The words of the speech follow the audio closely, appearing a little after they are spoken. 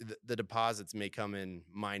the deposits may come in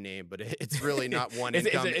my name, but it's really not one It's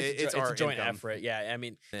income. it's Our a joint income. effort. Yeah, I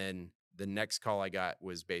mean, Then the next call I got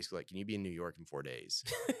was basically like, "Can you be in New York in 4 days?"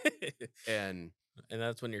 And and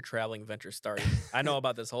that's when your traveling venture started. I know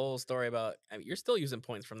about this whole story about. I mean, you're still using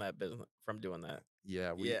points from that business from doing that.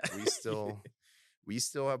 yeah, we Yeah, we still we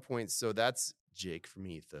still have points. So that's Jake from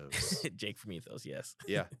Ethos. Jake from Ethos. Yes.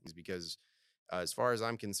 Yeah, is because as far as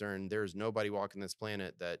I'm concerned, there's nobody walking this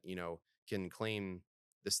planet that, can claim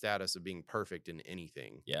the status of being perfect in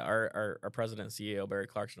anything. Yeah, our president and CEO Barry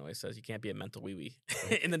Clarkson always says you can't be a mental wee wee.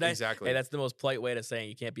 In the night, hey, Exactly. that's the most polite way to saying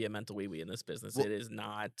you can't be a mental wee wee in this business. Well, It is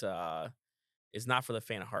not. It's not for the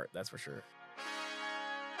faint of heart. That's for sure.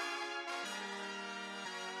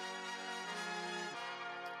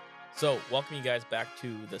 So, welcome you guys back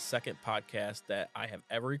to the second podcast that I have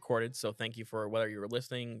ever recorded. So, thank you for whether you're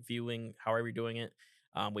listening, viewing, however you're doing it.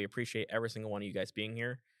 We appreciate every single one of you guys being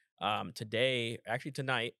here.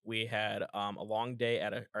 Tonight, we had a long day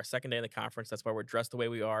at our second day of the conference. That's why we're dressed the way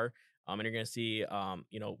we are. And you're going to see,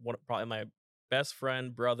 probably my best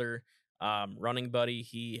friend, brother, running buddy.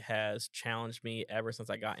 He has challenged me ever since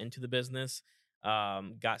I got into the business.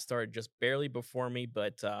 Got started just barely before me,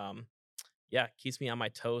 but yeah, keeps me on my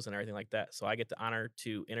toes and everything like that. So I get the honor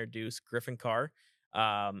to introduce Griffin Carr.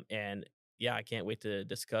 And yeah, I can't wait to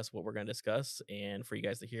discuss what we're going to discuss and for you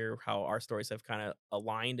guys to hear how our stories have kind of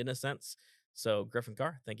aligned in a sense. So, Griffin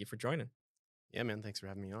Carr, thank you for joining. yeah, man, thanks for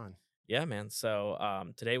having me on. Yeah, man.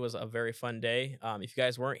 So today was a very fun day. If you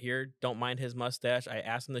guys weren't here, don't mind his mustache. I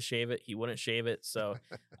asked him to shave it. He wouldn't shave it. So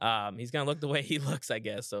he's going to look the way he looks, I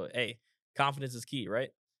guess. So, hey, confidence is key, right?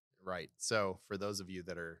 Right. So for those of you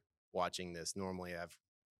that are watching this, normally I have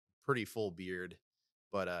pretty full beard,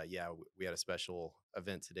 but yeah, we had a special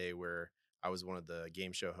event today where I was one of the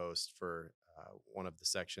game show hosts for one of the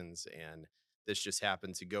sections, and this just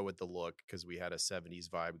happened to go with the look because we had a 70s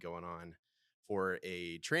vibe going on for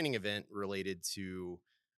a training event related to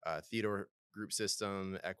theater group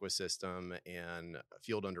system, ecosystem, and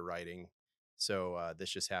field underwriting. So this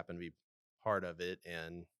just happened to be part of it,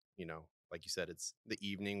 and like you said, it's the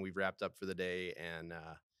evening. We've wrapped up for the day, and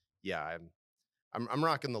yeah, I'm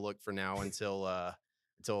rocking the look for now until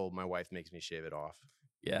my wife makes me shave it off.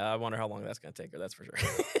 Yeah, I wonder how long that's going to take her. That's for sure.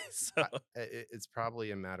 So It's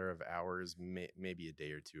probably a matter of hours, maybe a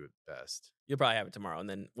day or two at best. you'll probably have it tomorrow, and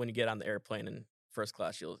then when you get on the airplane in first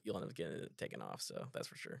class, you'll end up getting it taken off. So that's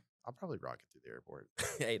for sure. I'll probably rock it through the airport.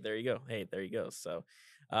 Hey, there you go. Hey, there you go. So,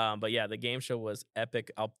 but yeah, the game show was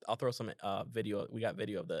epic. I'll throw some video. We got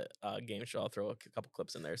video of the game show. I'll throw a couple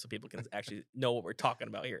clips in there so people can actually know what we're talking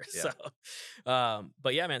about here. Yeah. So,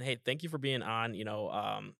 but yeah, man. Hey, thank you for being on.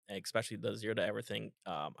 Especially the zero to everything.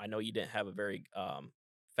 I know you didn't have a very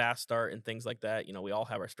fast start and things like that. We all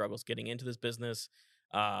have our struggles getting into this business,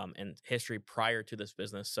 and history prior to this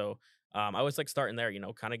business. So. I always like starting there,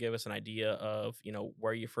 kind of give us an idea of,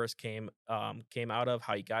 where you first came out of,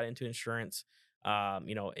 how you got into insurance,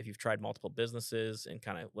 if you've tried multiple businesses and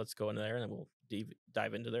kind of let's go into there and then we'll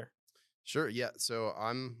dive into there. Sure. Yeah. So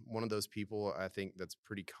I'm one of those people, I think that's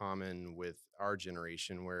pretty common with our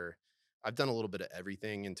generation where I've done a little bit of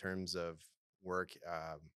everything in terms of work.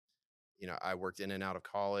 I worked in and out of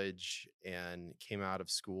college and came out of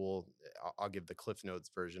school. I'll give the Cliff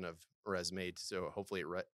Notes version of resume, so hopefully it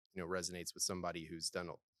resonates with somebody who's done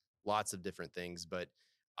lots of different things. But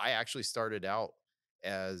I actually started out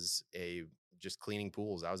as a just cleaning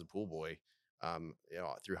pools. I was a pool boy.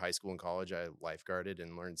 Through high school and college, I lifeguarded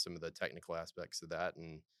and learned some of the technical aspects of that,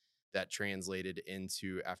 and that translated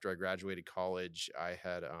into after I graduated college. I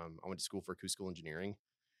went to school for acoustical engineering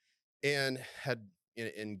and had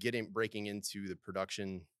in breaking into the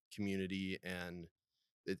production community, and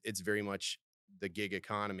it's very much the gig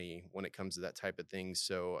economy when it comes to that type of thing.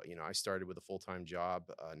 So, I started with a full-time job,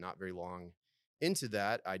 not very long into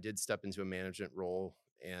that. I did step into a management role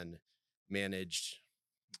and managed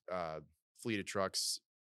fleet of trucks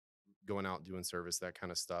going out doing service, that kind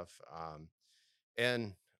of stuff.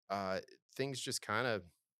 And things just kind of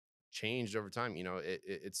changed over time.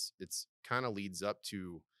 It's kind of leads up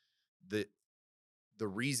to the the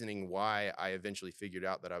reasoning why I eventually figured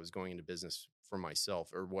out that I was going into business for myself,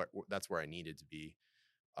 or that's where I needed to be.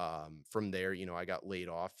 From there, I got laid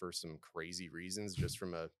off for some crazy reasons, just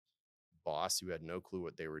from a boss who had no clue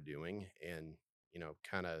what they were doing, and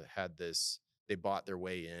kind of had this. They bought their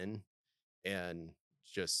way in and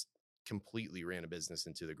just completely ran a business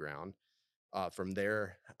into the ground. From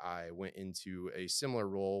there, I went into a similar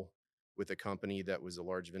role with a company that was a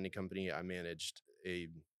large vending company. I managed a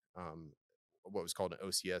what was called an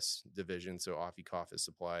OCS division, so office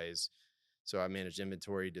supplies. So I managed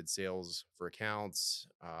inventory, did sales for accounts,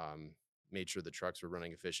 made sure the trucks were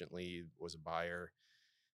running efficiently, was a buyer.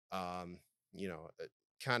 Um, you know,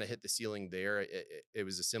 kind of hit the ceiling there. It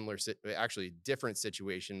was a similar, actually different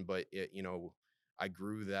situation, but I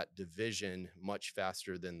grew that division much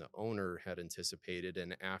faster than the owner had anticipated.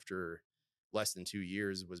 And after less than 2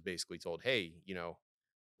 years, was basically told, "Hey,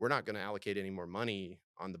 we're not going to allocate any more money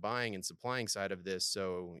on the buying and supplying side of this.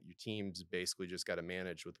 So your team's basically just got to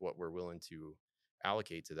manage with what we're willing to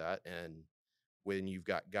allocate to that." And when you've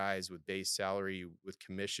got guys with base salary with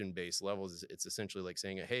commission based levels, it's essentially like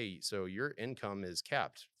saying, "Hey, so your income is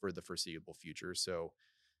capped for the foreseeable future." So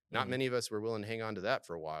not Mhm. many of us were willing to hang on to that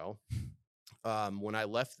for a while. When I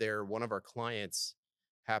left there, one of our clients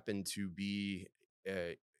happened to be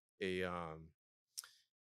a a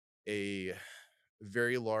a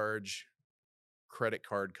very large credit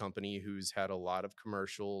card company who's had a lot of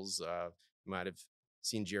commercials. You might have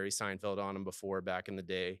seen Jerry Seinfeld on them before back in the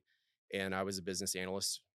day. And I was a business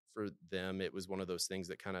analyst for them. It was one of those things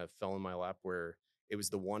that kind of fell in my lap where it was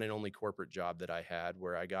the one and only corporate job that I had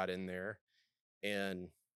where I got in there and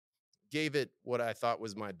gave it what I thought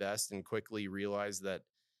was my best and quickly realized that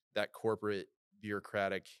that corporate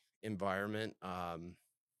bureaucratic environment,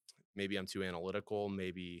 maybe I'm too analytical,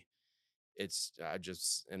 maybe I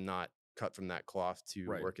just am not cut from that cloth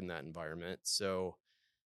to Right. work in that environment. So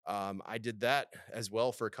I did that as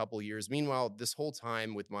well for a couple of years. Meanwhile, this whole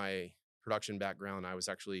time with my production background, I was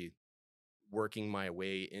actually working my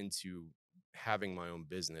way into having my own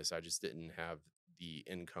business. I just didn't have the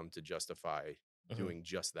income to justify Mhm. doing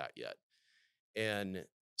just that yet. And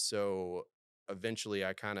so eventually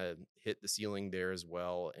I kind of hit the ceiling there as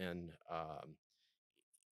well. And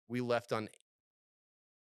we left on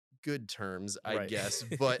good terms, I Right. guess.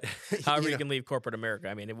 But, However, you you know, can leave corporate America.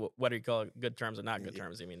 I mean, what do you call it? Good terms and not good y-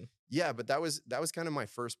 terms? I mean, yeah, but that was kind of my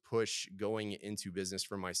first push going into business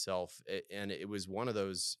for myself. And it was one of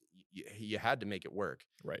those, you had to make it work.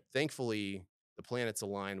 right. Thankfully, the planets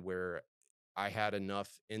aligned where I had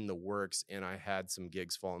enough in the works and I had some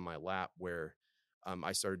gigs fall in my lap where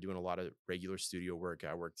I started doing a lot of regular studio work.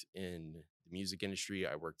 I worked in the music industry.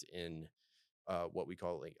 I worked in what we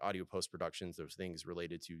call like audio post productions, those things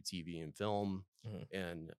related to TV and film, Mhm.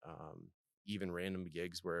 and even random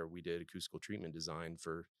gigs where we did acoustical treatment design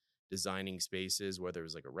for designing spaces, whether it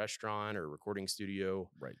was like a restaurant or a recording studio,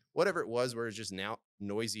 Right. whatever it was, where it's just now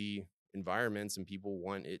noisy environments and people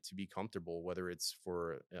want it to be comfortable, whether it's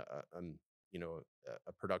for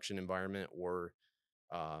a production environment or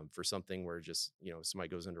for something where just somebody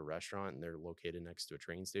goes into a restaurant and they're located next to a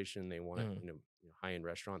train station. They want Mhm. high end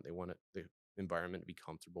restaurant. They want the environment to be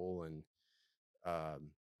comfortable and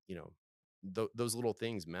um, you know those little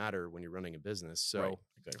things matter when you're running a business. Right. So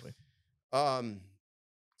Exactly. um,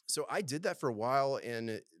 so I did that for a while,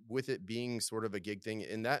 and with it being sort of a gig thing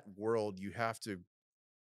in that world, you have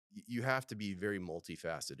to be very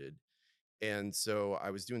multifaceted. And so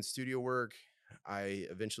I was doing studio work. I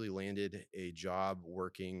eventually landed a job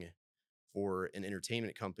working for an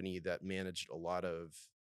entertainment company that managed a lot of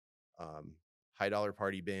um, high dollar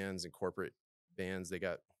party bands and corporate bands. They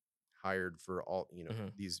got hired for all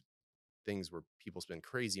Mhm. these things where people spend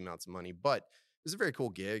crazy amounts of money. But it was a very cool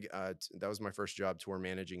gig. That was my first job, tour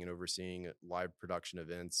managing and overseeing live production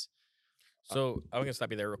events. Uh, So I'm gonna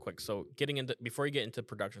stop you there real quick. So getting into before you get into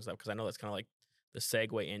production stuff, because I know that's kind of like the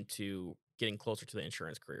segue into getting closer to the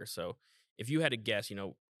insurance career. So if you had to guess,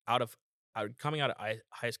 out of coming out of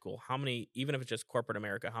high school, how many, even if it's just corporate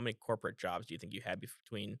America, how many corporate jobs do you think you had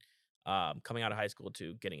between coming out of high school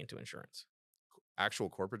to getting into insurance? Actual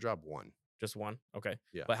corporate job, one. Just one, okay.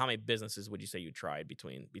 Yeah, But how many businesses would you say you tried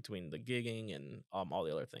between the gigging and all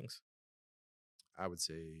the other things? I would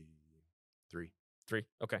say three. 3?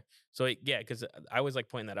 Okay. So, yeah, because I was, like,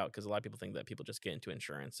 pointing that out because a lot of people think that people just get into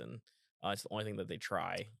insurance and, it's the only thing that they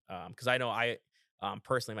try. Because I know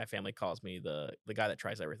personally, my family calls me the guy that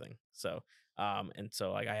tries everything. So, and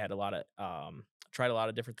so, like, I had tried a lot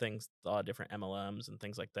of different things, a lot of different MLMs and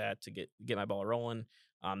things like that to get my ball rolling.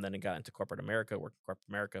 Then I got into corporate America, worked in corporate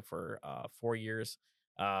America for, 4 years,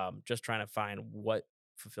 just trying to find what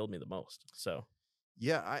fulfilled me the most. So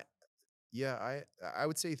Yeah, I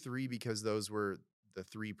would say three because those were the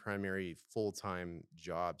three primary full time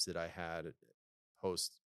jobs that I had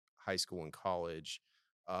post high school and college.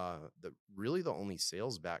 The only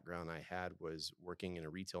sales background I had was working in a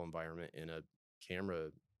retail environment in a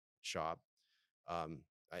camera shop.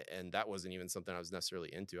 And that wasn't even something I was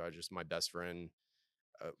necessarily into. I just my best friend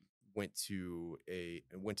uh, went to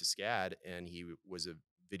SCAD, and was a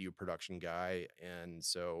video production guy. And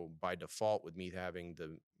so by default, with me having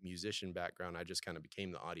the musician background, I just kind of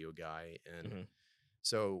became the audio guy. And mhm,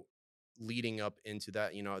 so leading up into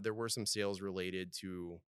that, there were some sales related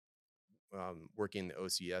to working the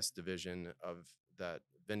OCS division of that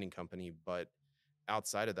vending company. But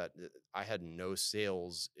outside of that, I had no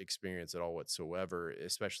sales experience at all whatsoever,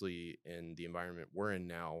 especially in the environment we're in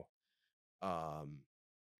now. Um,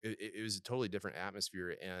 it was a totally different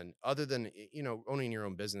atmosphere. And other than, owning your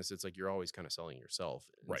own business, it's like you're always kind of selling yourself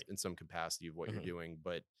Right. in some capacity of what you're Mhm. doing,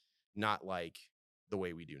 but not like the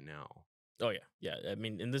way we do now. Oh yeah, yeah. I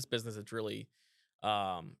mean, in this business, it's really,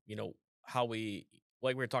 you know, how we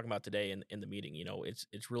like we were talking about today in the meeting. You know,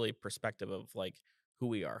 it's really perspective of like who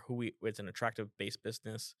we are, who we. It's an attractive based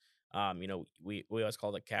business. You know, we always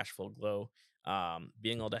call it cash flow glow.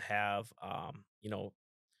 Being able to have,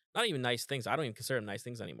 not even nice things. I don't even consider them nice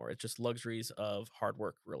things anymore. It's just luxuries of hard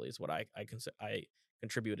work. Really, is what I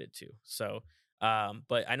contributed to. So,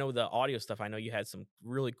 but I know the audio stuff. I know you had some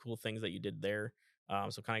really cool things that you did there.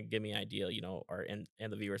 So kind of give me an idea, or and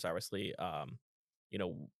the viewers obviously,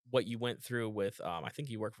 what you went through with. I think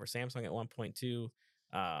you worked for Samsung at one point too,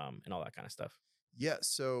 and all that kind of stuff. Yeah.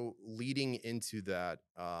 So leading into that,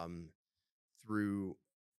 through,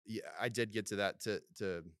 yeah, I did get to that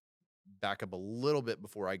to back up a little bit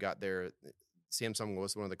before I got there. Samsung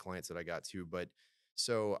was one of the clients that I got to, but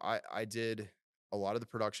so I did a lot of the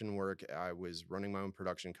production work. I was running my own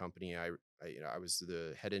production company. I was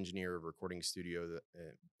the head engineer of a recording studio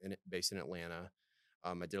based in Atlanta.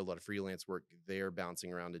 I did a lot of freelance work there,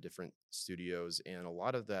 bouncing around to different studios, and a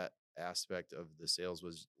lot of that aspect of the sales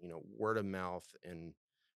was, word of mouth and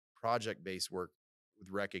project based work with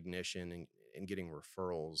recognition and getting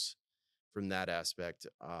referrals from that aspect.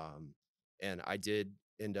 And I did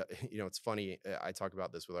end up, it's funny. I talk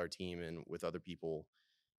about this with our team and with other people,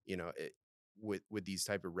 you know, it, with these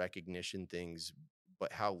type of recognition things,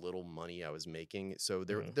 but how little money I was making. So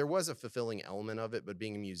Hmm. there was a fulfilling element of it, but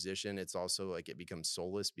being a musician, it's also like it becomes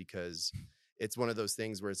soulless because it's one of those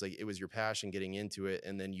things where it's like it was your passion getting into it,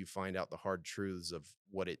 and then you find out the hard truths of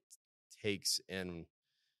what it takes and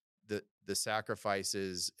the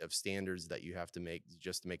sacrifices of standards that you have to make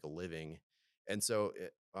just to make a living. And so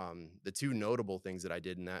the two notable things that I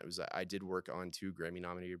did in that was I did work on two Grammy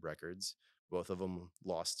nominated records. Both of them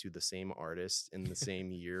lost to the same artist in the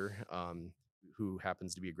same year, who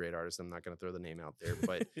happens to be a great artist. I'm not going to throw the name out there,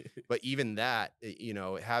 but even that,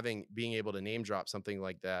 having being able to name drop something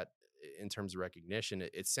like that in terms of recognition,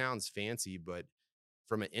 it sounds fancy, but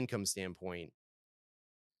from an income standpoint,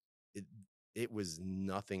 it it was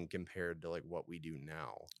nothing compared to like what we do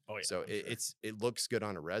now. Oh yeah, So I'm sure. it looks good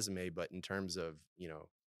on a resume, but in terms of,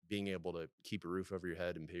 being able to keep a roof over your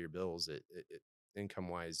head and pay your bills, it income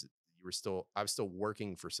wise, I was still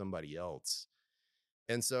working for somebody else.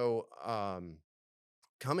 And so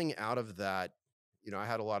coming out of that, I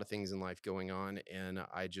had a lot of things in life going on, and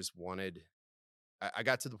I just wanted I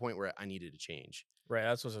got to the point where I needed to change. Right.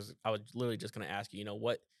 That's what I was literally just going to ask you.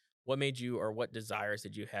 What made you, or what desires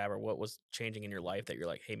did you have, or what was changing in your life that you're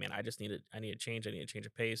like, hey man, I need to change. I need to change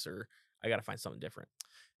a pace, or I got to find something different.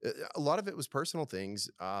 A lot of it was personal things.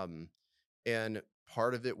 And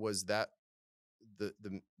part of it was that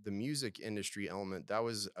the music industry element, that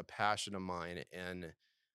was a passion of mine, and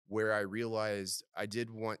where I realized I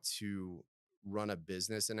did want to run a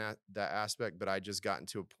business in that aspect, but I just gotten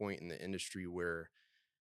to a point in the industry where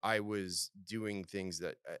I was doing things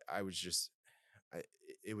that I was just I,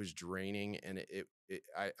 it was draining, and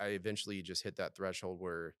I eventually just hit that threshold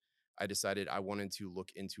where I decided I wanted to look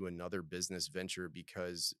into another business venture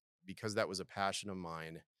because that was a passion of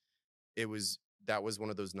mine. That was one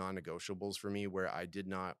of those non-negotiables for me where I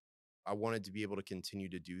wanted to be able to continue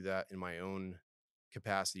to do that in my own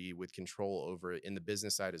capacity with control over it in the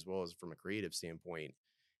business side as well as from a creative standpoint.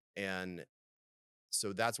 And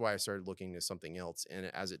so that's why I started looking to something else. And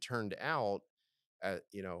as it turned out, I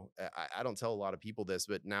don't tell a lot of people this,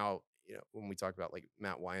 but now, when we talk about like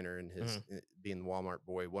Matt Weiner and his Mhm. being the Walmart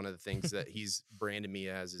boy, one of the things that he's branded me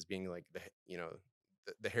as is being like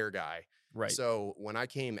the hair guy. Right. So when I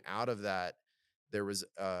came out of that, there was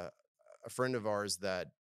a friend of ours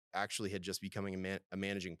that actually had just becoming a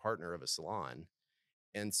managing partner of a salon.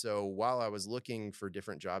 And so while I was looking for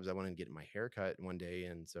different jobs, I wanted to get my hair cut one day.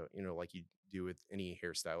 And so, like you do with any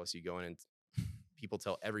hairstylist, you go in and people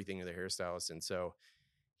tell everything to their hairstylist. And so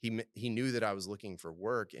he knew that I was looking for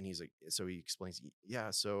work, and so he explains, yeah,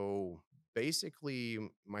 so basically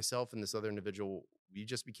myself and this other individual, we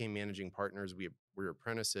just became managing partners. We were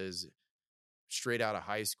apprentices straight out of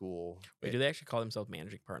high school. Wait, do they actually call themselves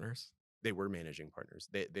managing partners? They were managing partners.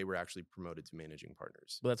 They were actually promoted to managing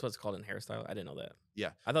partners. Well, that's what it's called in hairstyle. I didn't know that.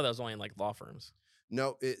 Yeah. I thought that was only in like law firms.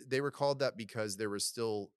 No, they were called that because there was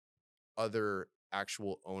still other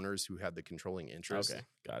actual owners who had the controlling interest, Okay,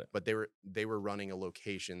 got it. but they were running a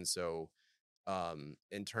location. So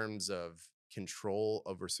In terms of control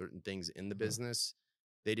over certain things in the Mhm. business,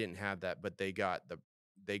 they didn't have that, but they got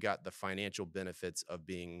the financial benefits of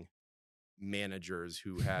being managers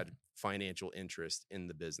who had financial interest in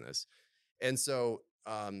the business. And so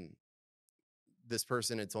this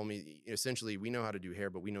person had told me essentially, we know how to do hair,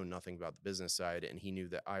 but we know nothing about the business side. And he knew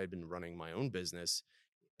that I had been running my own business.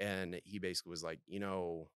 And he basically was like,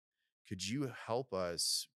 could you help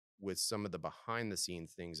us with some of the behind the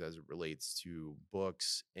scenes things as it relates to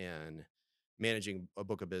books and managing a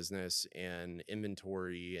book of business and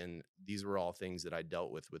inventory? And these were all things that I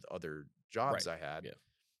dealt with other jobs Right. I had. Yeah.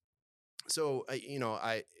 So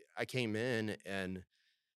I came in, and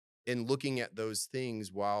in looking at those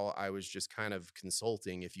things while I was just kind of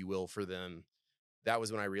consulting, if you will, for them, that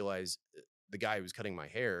was when I realized the guy who was cutting my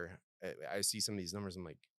hair. I see some of these numbers. I'm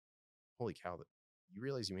like, holy cow! You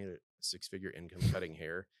realize you made a six-figure income cutting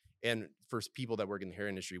hair? And for people that work in the hair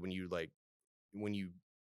industry, when you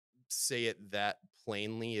say it that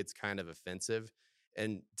plainly, it's kind of offensive.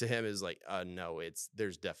 And to him is like, no,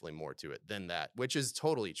 there's definitely more to it than that, which is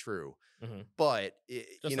totally true. Mhm. But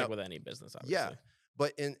Just like with any business, yeah. obviously.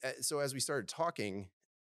 But so as we started talking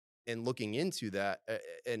and looking into that,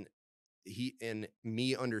 and he and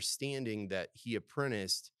me understanding that he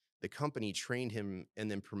apprenticed, the company trained him and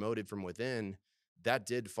then promoted from within, that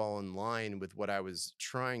did fall in line with what I was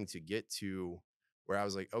trying to get to, where I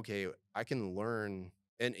was like, okay, I can learn.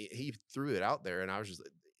 And he threw it out there, and I was just,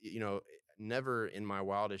 never in my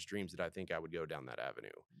wildest dreams did I think I would go down that avenue.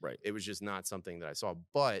 Right. It was just not something that I saw.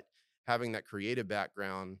 But having that creative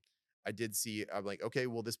background, I did see, I'm like, okay,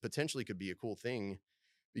 well, this potentially could be a cool thing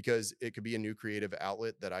because it could be a new creative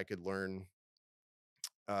outlet that I could learn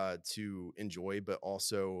to enjoy, but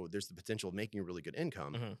also there's the potential of making a really good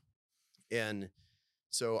income. Mhm. And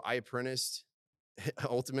so I apprenticed.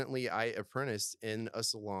 Ultimately, I apprenticed in a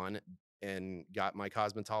salon and got my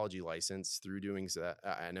cosmetology license through doing that.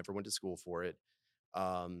 I never went to school for it.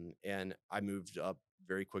 And I moved up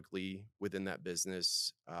very quickly within that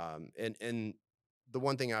business. And the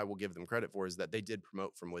one thing I will give them credit for is that they did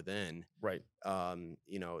promote from within. Right.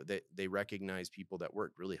 They recognize people that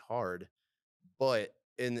worked really hard. But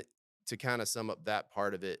in To kind of sum up that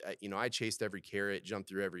part of it, I chased every carrot, jumped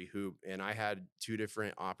through every hoop, and I had two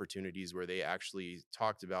different opportunities where they actually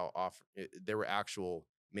talked about there were actual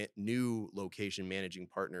new location managing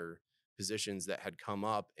partner positions that had come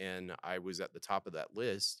up, and I was at the top of that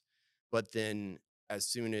list. But then, as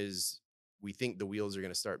soon as we think the wheels are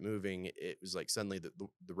going to start moving, it was like suddenly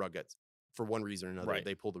the rug got, for one reason or another, Right.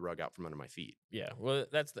 they pulled the rug out from under my feet. Yeah. Well,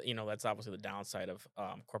 that's obviously the downside of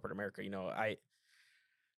corporate America.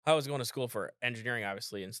 I was going to school for engineering,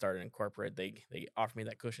 obviously, and started in corporate. They offered me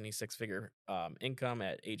that cushiony six figure income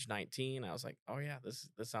at age 19. I was like, oh yeah, this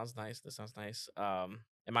sounds nice. This sounds nice.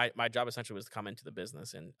 And my job essentially was to come into the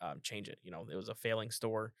business and change it. It was a failing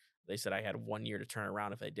store. They said I had 1 year to turn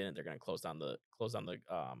around. If they didn't, they're going to close down the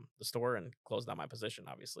store and close down my position,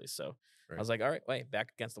 obviously. So I Right. was like, all right, wait,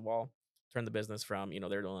 back against the wall. Turn the business from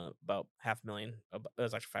they're doing about half a million. It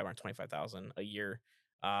was actually 525,000 a year.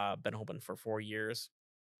 Been open for 4 years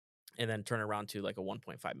and then turn around to like a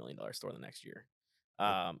 $1.5 million store the next year.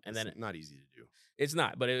 And It's then not easy to do. it's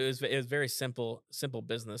not, but it was very simple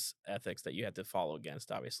business ethics that you had to follow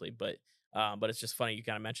against, obviously. But it's just funny you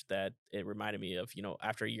kind of mentioned that. It reminded me of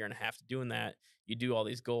after a year and a half doing that, you do all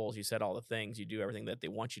these goals, you set all the things, you do everything that they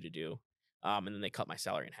want you to do, and then they cut my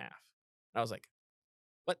salary in half. And I was like,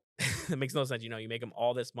 what? It makes no sense. You make them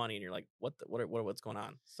all this money, and you're like, what's going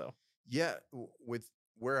on? So Yeah, with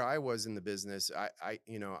where I was in the business,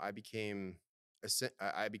 I became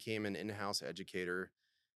I became an in-house educator.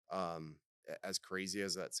 As crazy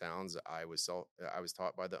as that sounds, I was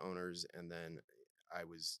taught by the owners, and then I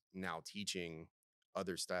was now teaching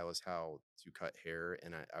other stylists how to cut hair,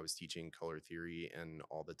 and I was teaching color theory and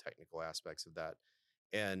all the technical aspects of that.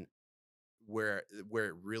 And where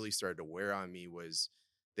it really started to wear on me was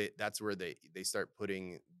that's where they start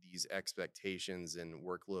putting these expectations and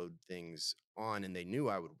workload things on, and they knew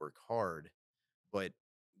I would work hard, but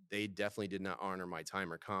they definitely did not honor my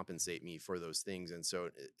time or compensate me for those things. And so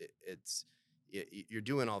you're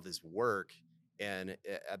doing all this work, and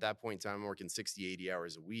at that point in time I'm working 60-80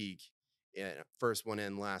 hours a week, and first one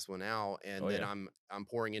in last one out, oh and then yeah. I'm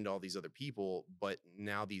pouring into all these other people, but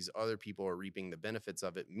now these other people are reaping the benefits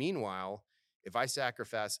of it. Meanwhile, if I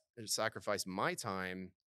sacrifice my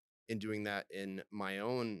time in doing that in my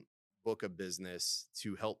own book of business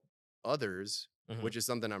to help others, Hmm. which is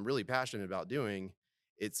something I'm really passionate about doing,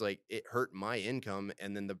 it's like it hurt my income.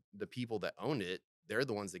 And then the people that owned it, they're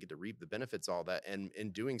the ones that get to reap the benefits, all that. And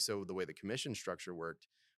in doing so, the way the commission structure worked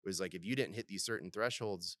was like if you didn't hit these certain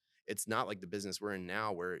thresholds, It's not like the business we're in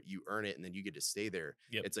now where you earn it and then you get to stay there.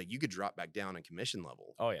 Yep. It's like you could drop back down in commission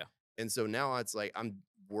level. Oh yeah. And so now it's like I'm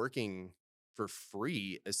working for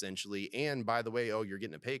free essentially. And by the way, oh, you're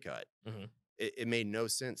getting a pay cut. Hmm. It made no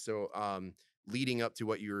sense. So leading up to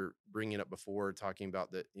what you were bringing up before, talking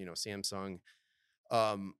about the, Samsung,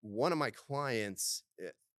 one of my clients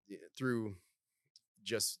through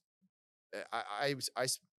just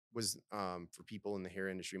was for people in the hair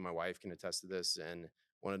industry. My wife can attest to this, and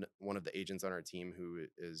one of the agents on our team who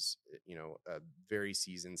is a very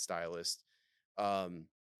seasoned stylist. Um,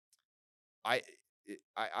 I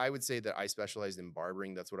I would say that I specialized in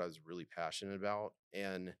barbering. That's what I was really passionate about,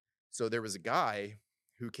 and so there was a guy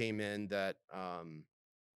who came in that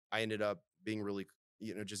I ended up being really,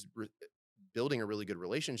 just building a really good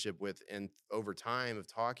relationship with. And over time of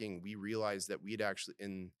talking, we realized that we'd actually,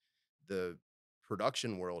 in the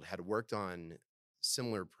production world, had worked on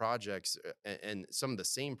similar projects and some of the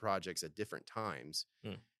same projects at different times.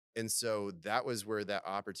 Mm. And so that was where that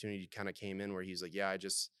opportunity kind of came in, where he's like, yeah, I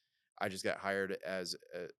just got hired as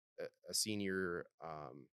a senior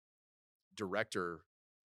director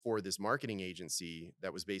for this marketing agency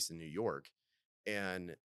that was based in New York.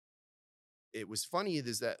 And it was funny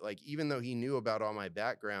is that, like, even though he knew about all my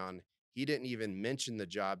background, he didn't even mention the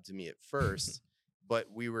job to me at first, but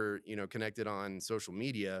we were, connected on social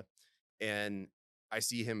media, and I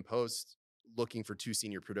see him post looking for 2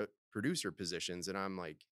 senior producer positions, and I'm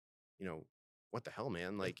like, you know, "What the hell,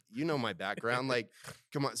 man? Like, my background, like,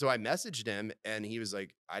 come on." So I messaged him, and he was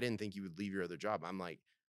like, "I didn't think you would leave your other job." I'm like,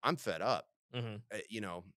 "I'm fed up. Hmm.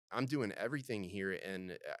 I'm doing everything here,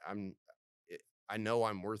 and eh, I know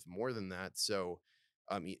I'm worth more than that." So,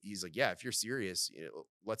 he's like, "Yeah, if you're serious,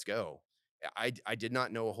 let's go." I did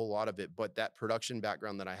not know a whole lot of it, but that production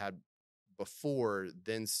background that I had before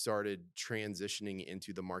then started transitioning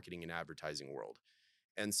into the marketing and advertising world.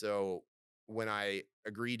 And so when I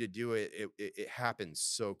agreed to do it, it happened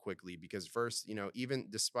so quickly because first, even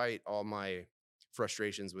despite all my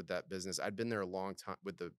frustrations with that business, I'd been there a long time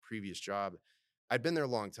with the previous job. I'd been there a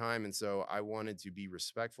long time. And so I wanted to be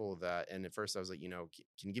respectful of that. And at first I was like, can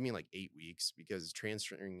you give me like 8 weeks? Because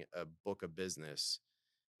transferring a book of business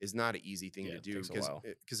is not an easy thing Yeah, to it do takes a because while.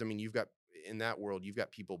 I mean, you've got in that world, you've got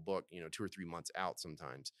people booked, 2 or 3 months out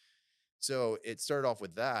sometimes. So it started off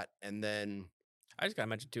with that. And then I just gotta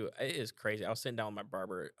mention too, it is crazy. I was sitting down with my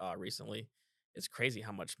barber recently. It's crazy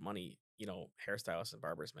how much money hairstylists and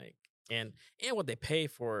barbers make, and what they pay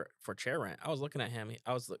for chair rent. I was looking at him.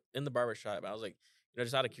 I was in the barber shop. I was like,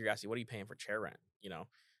 just out of curiosity, what are you paying for chair rent?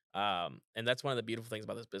 And that's one of the beautiful things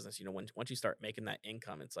about this business. When once you start making that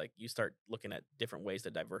income, it's like you start looking at different ways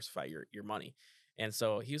to diversify your money. And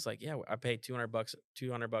so he was like, "Yeah, I pay $200,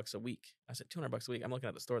 $200 a week." I said, "$200 a week." I'm looking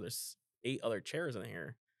at the store. There's 8 other chairs in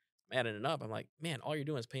here. Adding it up, I'm like, man, all you're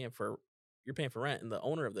doing is you're paying for rent, and the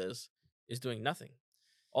owner of this is doing nothing.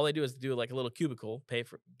 All they do is do like a little cubicle,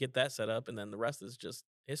 get that set up, and then the rest is just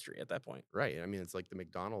history at that point. right. I mean, it's like the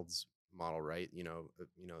McDonald's model, right?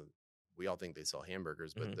 We all think they sell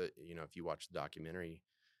hamburgers, but Hmm. if you watch the documentary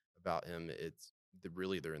about him,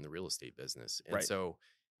 really they're in the real estate business. And Right. so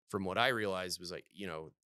from what I realized was like,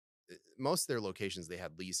 most of their locations they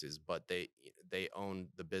had leases, but they owned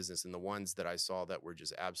the business. And the ones that I saw that were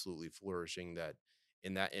just absolutely flourishing that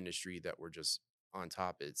in that industry that were just on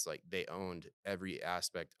top, it's like they owned every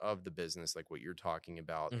aspect of the business, like what you're talking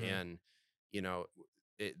about. Hmm. And you know,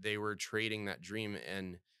 they were trading that dream,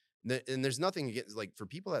 and and there's nothing against, like, for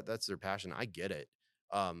people that's their passion. I get it.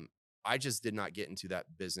 Um, I just did not get into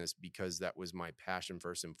that business because that was my passion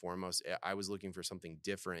first and foremost. I was looking for something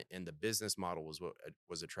different, and the business model was what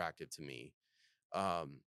was attractive to me.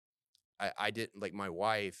 Um, I didn't like my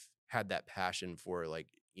wife had that passion for, like,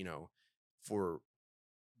 for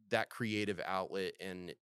that creative outlet,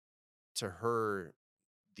 and to her,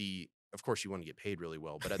 of course she wanted to get paid really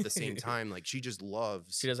well, but at the same time, like, she just She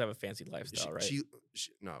loves does have a fancy she lifestyle, right? she,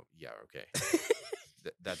 she no, yeah, okay.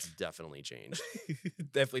 That's definitely changed.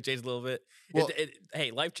 Definitely changed a little bit. Well, Hey,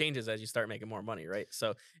 life changes as you start making more money, right?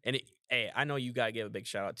 So, hey, I know you gotta give a big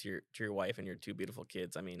shout out to your wife and your two beautiful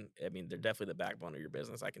kids. I mean, they're definitely the backbone of your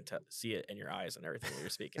business. I can see it in your eyes and everything when you're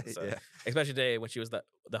speaking. So, yeah, especially today when she was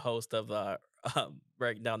the host of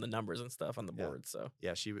breaking down the numbers and stuff on the yeah, board. So,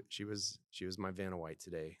 yeah. She was my Vanna White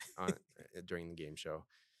today on during the game show.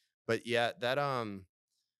 But yeah, that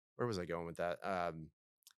where was I going with that?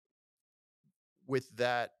 With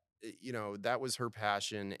that, that was her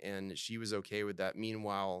passion, and she was okay with that.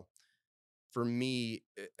 Meanwhile, for me,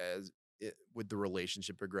 with the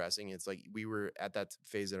relationship progressing, it's like we were at that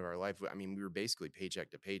phase of our life. I mean, we were basically paycheck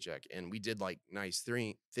to paycheck, and we did like nice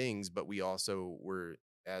things, but we also were,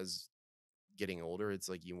 as getting older, it's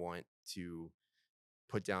like you want to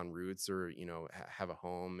put down roots or, have a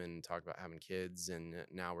home and talk about having kids. And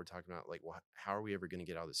now we're talking about like, how are we ever going to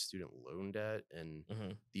get out of the student loan debt and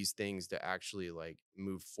Mhm. these things to actually like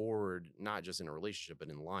move forward, not just in a relationship, but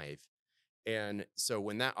in life. And so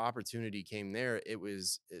when that opportunity came there,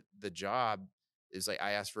 the job is like,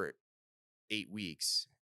 I asked for 8 weeks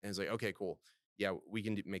and it's like, okay, cool. Yeah, we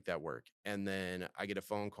can make that work. And then I get a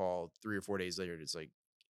phone call 3 or 4 days later. It's like,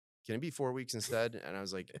 can it be 4 weeks instead? And I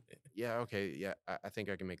was like, yeah, okay. Yeah, I think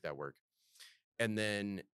I can make that work. And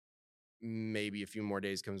then maybe a few more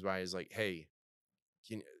days comes by is like, hey,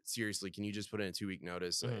 can you just put in a 2 week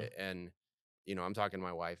notice? Mhm. And, I'm talking to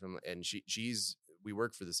my wife and we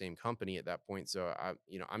work for the same company at that point. So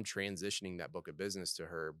I'm transitioning that book of business to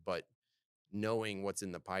her, but knowing what's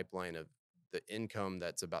in the pipeline of the income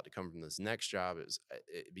that's about to come from this next job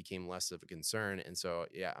it became less of a concern. And so,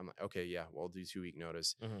 yeah, I'm like, okay, yeah, well, I'll do 2 week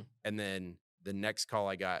notice. Mhm. And then the next call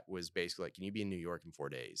I got was basically like, can you be in New York in 4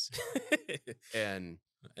 days? And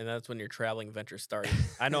And that's when your traveling venture started.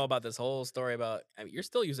 I know about this whole story about I mean, you're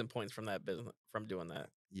still using points from that business from doing that.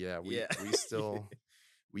 yeah, we Yeah. we still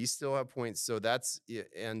we still have points. So that's yeah,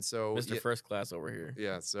 and so Mr. yeah, First Class over here.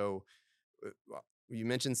 yeah. So you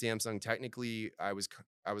mentioned Samsung. Technically, I was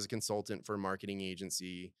a consultant for a marketing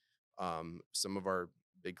agency. Some of our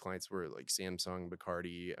big clients were like Samsung,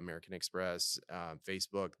 Bacardi, American Express,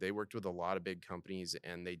 Facebook. They worked with a lot of big companies,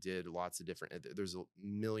 and they did lots of different. There's a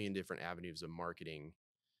million different avenues of marketing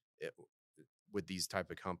it, with these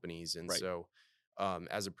type of companies, and Right. so.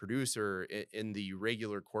 As a producer in the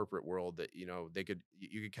regular corporate world, that you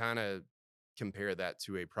could kind of compare that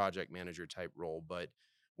to a project manager type role, but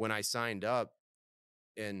when I signed up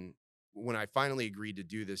and when I finally agreed to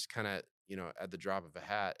do this kind of, at the drop of a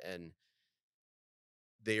hat, and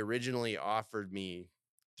they originally offered me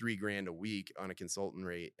 3 grand a week on a consultant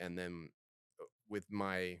rate. And then with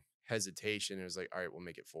my hesitation, it was like, all right, we'll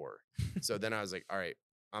make it four. So then I was like, all right,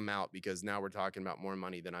 I'm out because now we're talking about more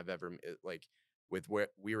money than I've ever like with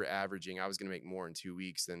what we were averaging. I was going to make more in 2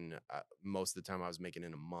 weeks than most of the time I was making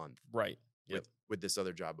in a month Right. Yep. with this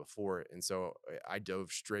other job before. And so I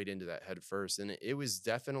dove straight into that head first. And it was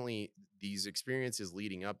definitely these experiences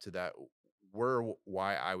leading up to that were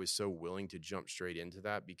why I was so willing to jump straight into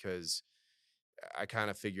that, because I kind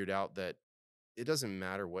of figured out that it doesn't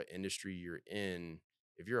matter what industry you're in.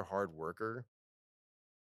 If you're a hard worker,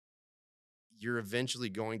 you're eventually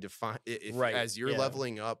going to find if Right. as you're Yeah.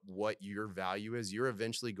 leveling up what your value is, you're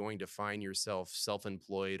eventually going to find yourself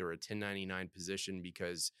self-employed or a 1099 position,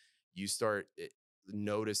 because you start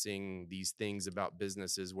noticing these things about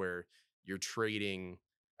businesses where you're trading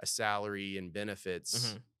a salary and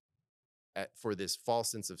benefits Mhm. for this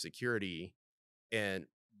false sense of security. And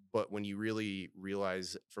but when you really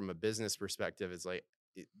realize from a business perspective, it's like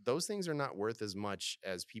those things are not worth as much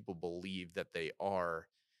as people believe that they are.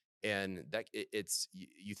 And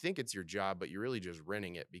you think it's your job, but you're really just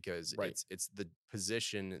renting it, because Right. it's the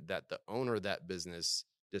position that the owner of that business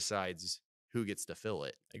decides who gets to fill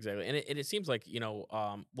it. Exactly. And it seems like,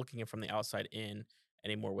 looking in from the outside in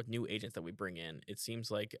anymore with new agents that we bring in, it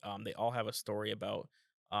seems like they all have a story about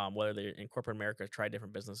whether they're in corporate America, try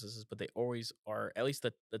different businesses, but they always are, at least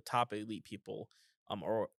the top elite people,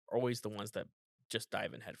 are always the ones that just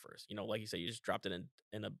dive in head first. Like you said, you just dropped it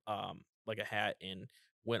in a like a hat and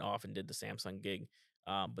went off and did the Samsung gig.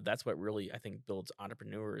 But that's what really I think builds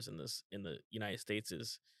entrepreneurs in the United States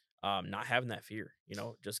is not having that fear,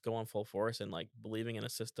 just going full force and like believing in a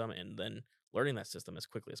system and then learning that system as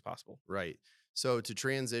quickly as possible. Right. So to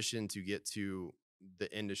transition to get to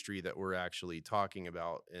the industry that we're actually talking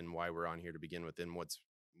about and why we're on here to begin with, and what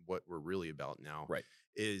we're really about now Right.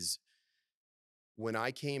 is when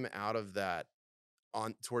I came out of that,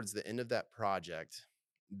 on towards the end of that project,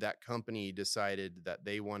 that company decided that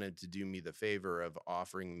they wanted to do me the favor of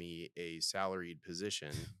offering me a salaried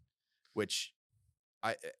position, which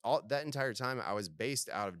all that entire time I was based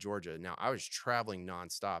out of Georgia. Now I was traveling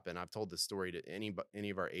nonstop, and I've told this story to any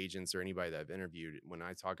of our agents or anybody that I've interviewed. When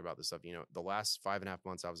I talk about this stuff, the last 5.5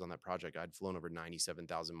 months I was on that project, I'd flown over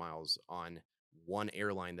 97,000 miles on one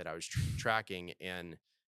airline that I was tracking, and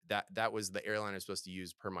that was the airline I was supposed to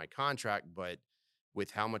use per my contract. But with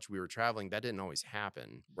how much we were traveling, that didn't always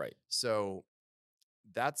happen. Right. So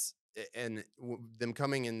them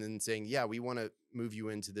coming in and saying, "Yeah, we want to move you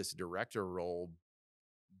into this director role,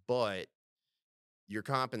 but your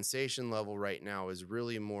compensation level right now is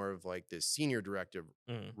really more of like this senior director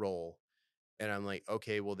Mm. role." And I'm like,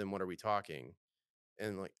 okay, well then what are we talking?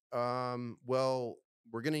 And like, well,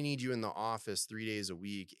 we're gonna need you in the office 3 days a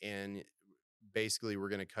week, and basically we're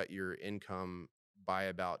gonna cut your income by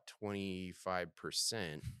about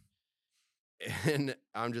 25%. And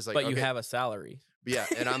I'm just like, But you okay, have a salary. yeah.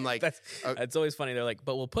 And I'm like, That's uh, it's always funny. They're like,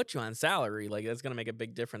 "But we'll put you on salary." Like, that's gonna make a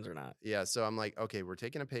big difference or not. yeah. So I'm like, okay, we're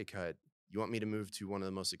taking a pay cut. You want me to move to one of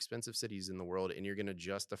the most expensive cities in the world, and you're going to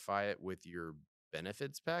justify it with your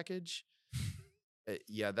benefits package?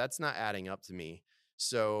 Yeah, that's not adding up to me.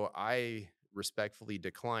 So I respectfully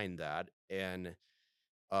declined that. And,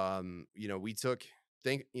 we took,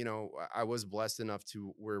 I was blessed enough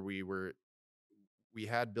to where we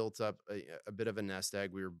had built up a bit of a nest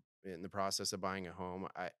egg. We were in the process of buying a home.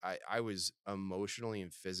 I was emotionally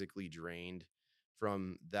and physically drained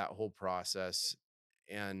from that whole process.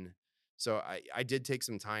 And so I did take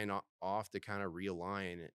some time off to kind of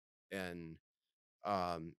realign. And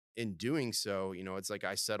in doing so, it's like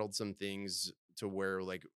I settled some things to where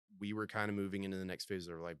like we were kind of moving into the next phase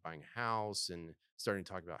of like buying a house and starting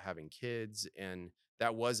to talk about having kids. And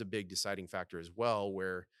that was a big deciding factor as well,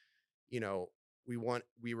 where you know, we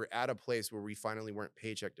were at a place where we finally weren't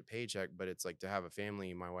paycheck to paycheck, but it's like to have a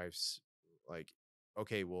family, my wife's like,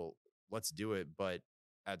 okay, well, let's do it. But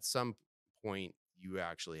at some point, you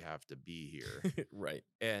actually have to be here. Right.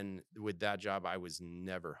 And with that job, I was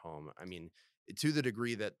never home. I mean, to the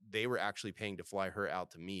degree that they were actually paying to fly her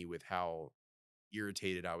out to me with how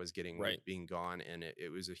irritated I was getting Right. with being gone, and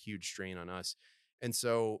it was a huge strain on us. And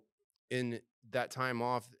so, in that time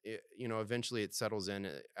off, eventually it settles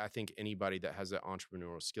in. I think anybody that has that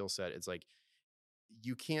entrepreneurial skill set, it's like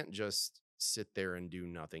you can't just sit there and do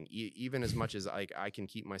nothing. Even as much as I can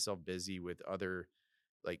keep myself busy with other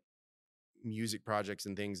like music projects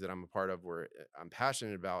and things that I'm a part of where I'm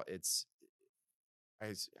passionate about,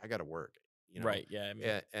 I got to work, Right. Yeah. I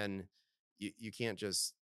mean, and you can't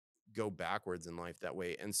just go backwards in life that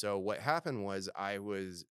way. And so what happened was I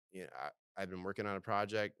was, I've been working on a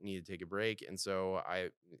project, needed to take a break. And so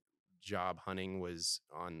job hunting was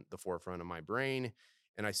on the forefront of my brain.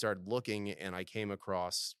 And I started looking and I came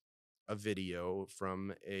across a video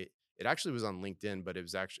from it actually was on LinkedIn, but it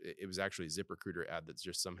was actually a ZipRecruiter ad that's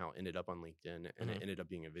just somehow ended up on LinkedIn, and it mhm. ended up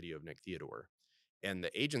being a video of Nick Theodore. And the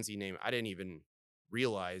agency name, I didn't even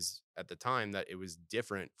realize at the time that it was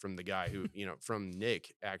different from the guy who, from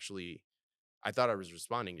Nick actually. I thought I was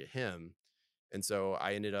responding to him. And so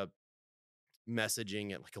I ended up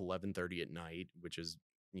messaging at like 11:30 at night, which is,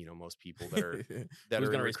 most people that are Who's in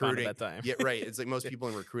gonna respond at recruiting. that time? Yeah, right. It's like most people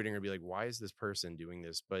in recruiting are be like, why is this person doing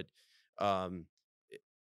this? But um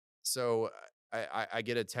so I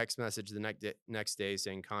get a text message the next day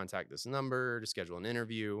saying contact this number to schedule an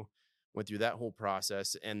interview. Went through that whole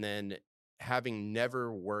process, and then having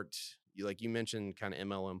never worked, like you mentioned, kind of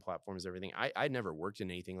MLM platforms, everything. I'd never worked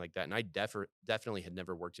in anything like that, and I definitely had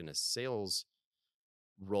never worked in a sales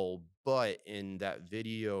role. But in that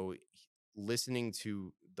video, listening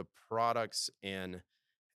to the products and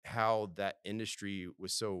how that industry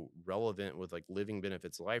was so relevant with like living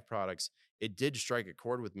benefits life products, it did strike a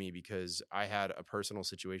chord with me because I had a personal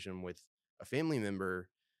situation with a family member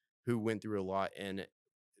who went through a lot. And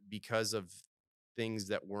because of things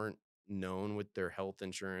that weren't known with their health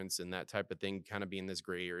insurance and that type of thing, kind of being this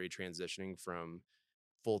gray area transitioning from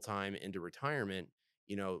full time into retirement,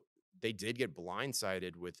 you know, they did get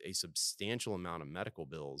blindsided with a substantial amount of medical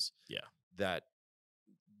bills Yeah. that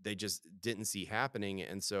they just didn't see happening.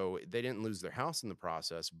 And so they didn't lose their house in the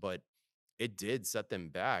process, but it did set them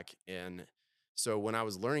back. And so when I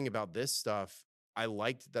was learning about this stuff, I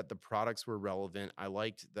liked that the products were relevant. I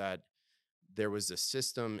liked that there was a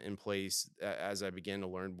system in place as I began to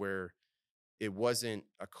learn where it wasn't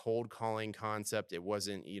a cold calling concept. It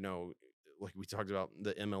wasn't, like we talked about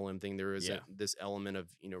the MLM thing. There is Yeah. this element of,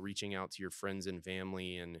 reaching out to your friends and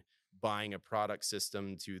family and buying a product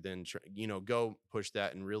system to then, go push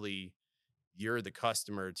that. And really, you're the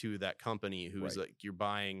customer to that company who's Right. like, you're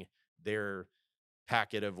buying their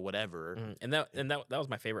packet of whatever. Mhm, and that was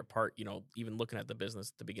my favorite part, even looking at the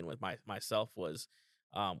business to begin with myself was,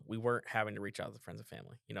 we weren't having to reach out to friends and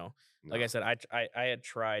family, Like I No. said, I had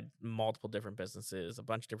tried multiple different businesses, a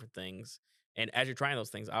bunch of different things, and as you're trying those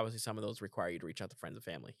things, obviously some of those require you to reach out to friends and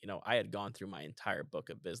family. I had gone through my entire book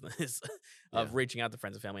of business Yeah. of reaching out to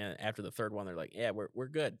friends and family, and after the third one, they're like, "Yeah, we're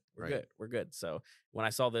good. We're Right. good. We're good." So, when I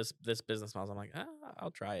saw this business model, I'm like,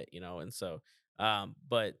 I'll try it," and so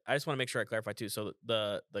but I just want to make sure I clarify too. So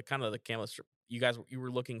the kind of the canvas you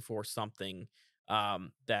were looking for something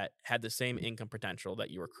that had the same income potential that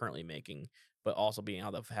you were currently making, but also being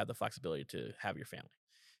able to have the flexibility to have your family.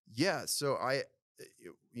 Yeah, so I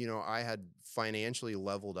had financially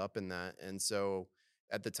leveled up in that, and so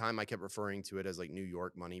at the time I kept referring to it as like New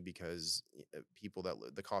York money because people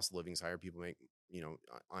the cost of living is higher. People make,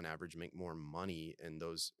 on average make more money in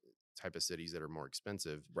those type of cities that are more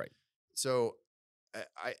expensive. Right. So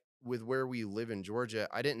I with where we live in Georgia,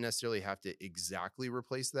 I didn't necessarily have to exactly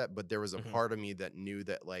replace that, but there was a Mhm, part of me that knew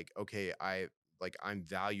that like, okay, I'm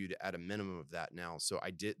valued at a minimum of that now. So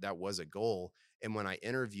I did that was a goal. And when I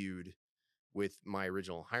interviewed with my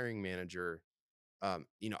original hiring manager,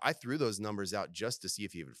 I threw those numbers out just to see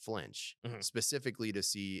if he would flinch, mhm. specifically to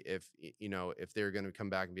see if if they're going to come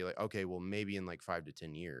back and be like, okay, well, maybe in like 5 to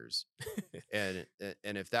 10 years, and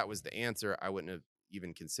if that was the answer, I wouldn't have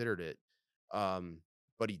even considered it. Um,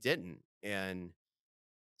 but he didn't, and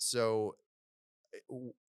so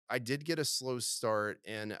w- I did get a slow start,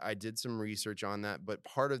 and I did some research on that. But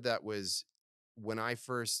part of that was when I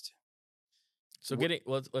first. So getting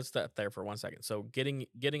let's stop there for 1 second. So getting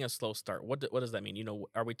a slow start. What does that mean?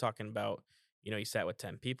 Are we talking about you sat with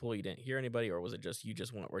 10 people, you didn't hear anybody, or was it just you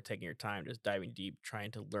just were taking your time, just diving deep,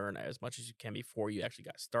 trying to learn as much as you can before you actually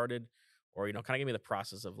got started, or kind of give me the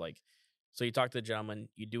process of like. So you talk to the gentleman,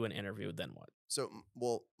 you do an interview, then what? So,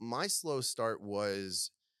 well, my slow start was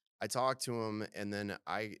I talked to him, and then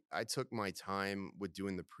I took my time with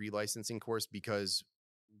doing the pre-licensing course because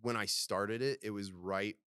when I started it, it was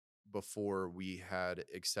right before we had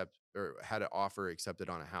an offer accepted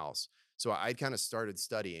on a house. So I kind of started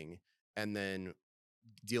studying and then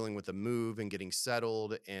dealing with the move and getting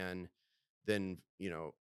settled, and then,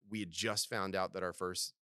 we had just found out that our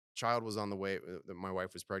first child was on the way, that my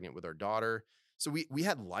wife was pregnant with our daughter. So we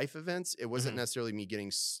had life events. It wasn't Hmm. necessarily me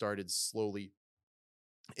getting started slowly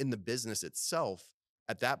in the business itself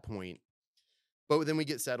at that point. But then we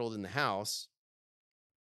get settled in the house,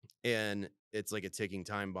 and it's like a ticking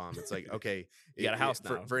time bomb. It's like, okay, You got a house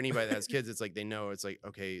for now. anybody that has kids, it's like they know it's like,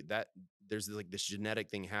 okay, that there's like this genetic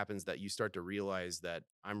thing happens that you start to realize that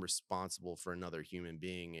I'm responsible for another human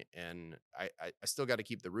being, and I still got to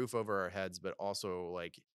keep the roof over our heads, but also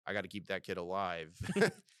like I got to keep that kid alive.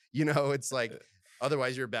 It's like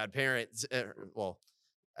otherwise you're a bad parent. Well,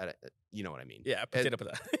 you know what I mean. Yeah, And potato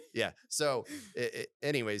potato. yeah, so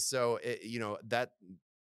anyways, so that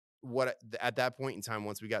at that point in time,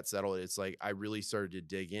 once we got settled, it's like I really started to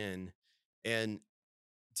dig in, and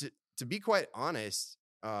to to be quite honest,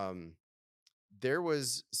 there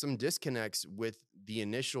was some disconnects with the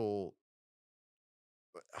initial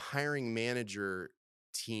hiring manager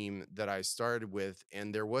team that I started with,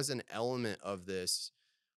 and there was an element of this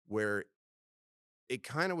where it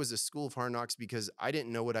kind of was a school of hard knocks because I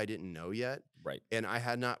didn't know what I didn't know yet, Right. and I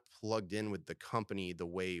had not plugged in with the company the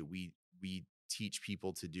way we teach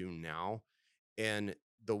people to do now. And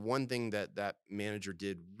the one thing that that manager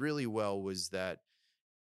did really well was that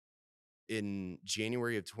in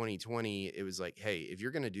January of 2020, it was like, hey, if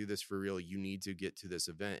you're going to do this for real, you need to get to this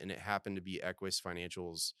event. And it happened to be Equus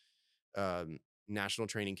Financial's um, national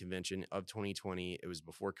training convention of 2020. It was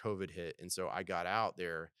before COVID hit. And so I got out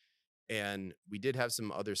there, and we did have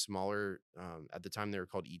some other smaller, at the time they were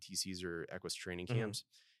called ETCs or Equus training Hmm. camps.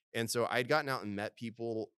 And so I had gotten out and met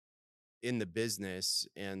people in the business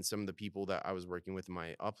and some of the people that I was working with in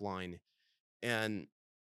my upline. And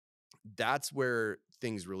that's where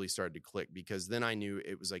things really started to click because then I knew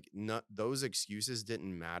it was like not, those excuses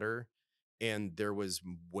didn't matter. And there was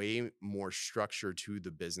way more structure to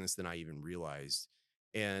the business than I even realized.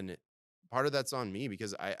 And part of that's on me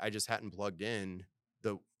because I just hadn't plugged in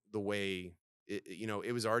the the way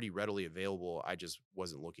it was already readily available. I just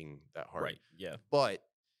wasn't looking that hard. Right. Yeah. But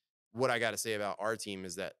what I got to say about our team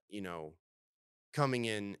is that, coming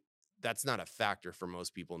in, that's not a factor for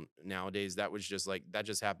most people nowadays. That was just like that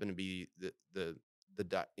just happened to be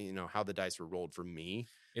how the dice were rolled for me.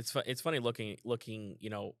 It's funny looking.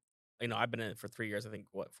 I've been in it for 3 years. I think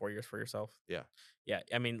what 4 years for yourself. Yeah. Yeah,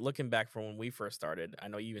 I mean, looking back from when we first started, I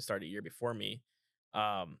know you even started a year before me.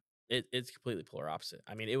 Um, it's completely polar opposite.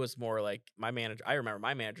 I mean, it was more like my manager. I remember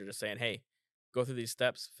my manager just saying, "Hey, go through these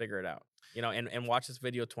steps, figure it out." And watch this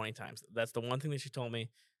video 20 times. That's the one thing that she told me.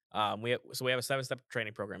 We have a 7-step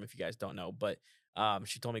training program. If you guys don't know, but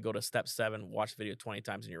she told me go to step 7, watch the video 20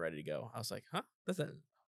 times, and you're ready to go. I was like, "Huh? That's it?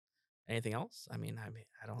 Anything else? I mean,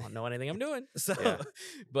 I don't know anything I'm doing." So, Yeah.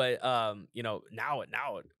 but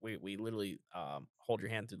now we literally hold your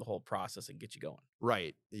hand through the whole process and get you going.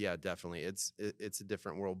 Right. Yeah, definitely. It's a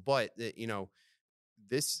different world, but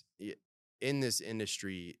this i- in this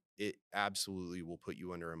industry, it absolutely will put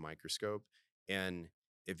you under a microscope. And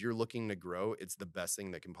if you're looking to grow, it's the best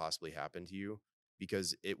thing that can possibly happen to you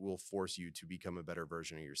because it will force you to become a better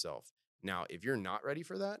version of yourself. Now, if you're not ready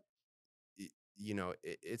for that,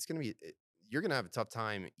 it's going to be, you're going to have a tough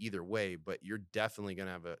time either way, but you're definitely going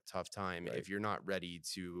to have a tough time Right. if you're not ready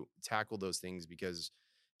to tackle those things because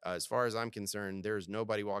as far as I'm concerned, there's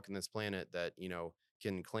nobody walking this planet that,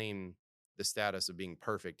 can claim the status of being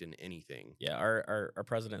perfect in anything. Yeah, our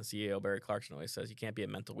president and CEO Barry Clarkson always says you can't be a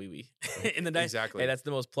mental wee wee. In the night, hey, Exactly. that's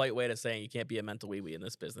the most polite way to saying you can't be a mental wee wee in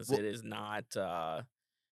this business. Well, It is not.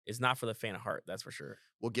 It's not for the faint of heart. That's for sure.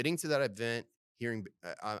 getting to that event, hearing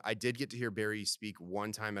I did get to hear Barry speak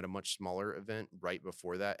one time at a much smaller event right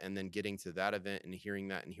before that, and then getting to that event and hearing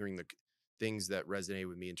that and hearing things that resonated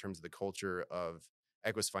with me in terms of the culture of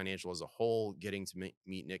Equus Financial as a whole, getting to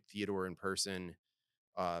meet Nick Theodore in person.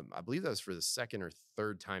 I believe that was for the second or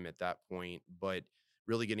third time at that point, but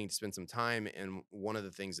really getting to spend some time. And one of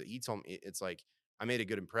the things that he told me, it's like, I made a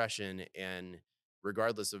good impression. And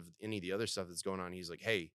regardless of any of the other stuff that's going on, he's like,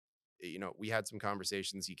 hey, we had some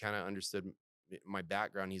conversations. He kind of understood my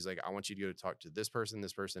background. He's like, I want you to go talk to this person,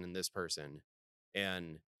 and this person.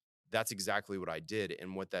 And that's exactly what I did.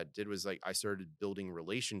 And what that did was like, I started building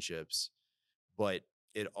relationships, but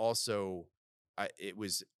it also it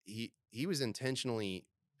was he was intentionally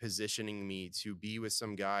positioning me to be with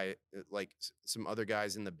some guy like some other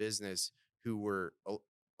guys in the business who were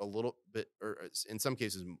a little bit, or in some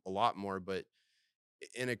cases a lot more, but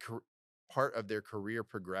in a part of their career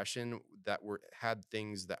progression that were had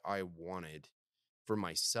things that I wanted for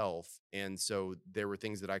myself. And so there were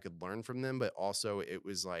things that I could learn from them, but also it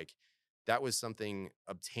was like that was something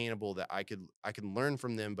obtainable that I could learn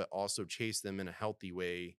from them, but also chase them in a healthy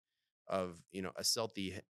way of,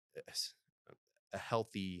 a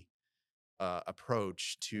healthy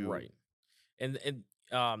approach to. Right. And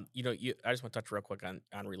you I just want to touch real quick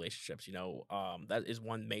on relationships. That is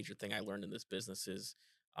one major thing I learned in this business is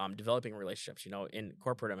developing relationships. In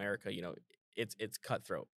corporate America, it's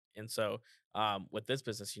cutthroat. And so with this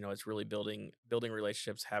business, it's really building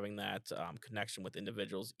relationships, having that connection with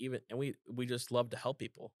individuals, even and we just love to help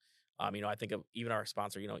people. I think of even our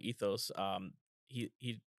sponsor, Ethos.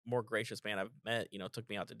 He more gracious man I've met, took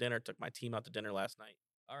me out to dinner, took my team out to dinner last night.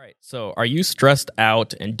 All right. So, are you stressed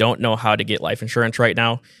out and don't know how to get life insurance right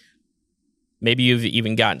now? Maybe you've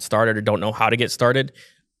even gotten started or don't know how to get started.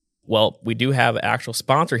 Well, we do have an actual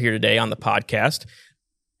sponsor here today on the podcast,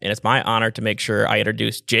 and it's my honor to make sure I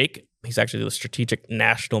introduce Jake. He's actually the strategic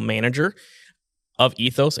national manager of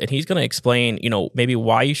Ethos, and he's going to explain, maybe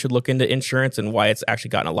why you should look into insurance and why it's actually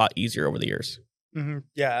gotten a lot easier over the years.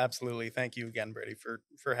 Yeah, absolutely. Thank you again, Brady,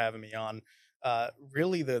 for having me on.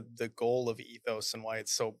 Really, the goal of Ethos and why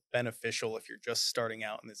it's so beneficial if you're just starting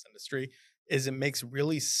out in this industry is it makes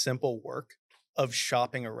really simple work of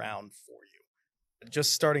shopping around for you.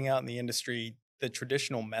 Just starting out in the industry, the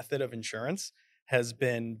traditional method of insurance has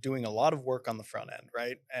been doing a lot of work on the front end,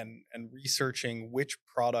 right? And researching which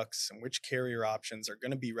products and which carrier options are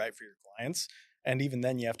going to be right for your clients. And even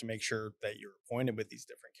then you have to make sure that you're appointed with these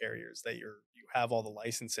different carriers, that you have all the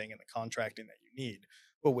licensing and the contracting that you need.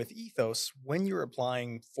 But with Ethos, when you're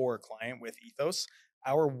applying for a client with Ethos,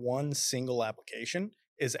 our one single application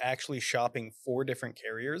is actually shopping 4 different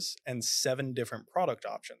carriers and 7 different product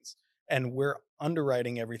options, and we're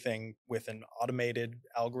underwriting everything with an automated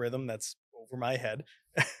algorithm that's over my head,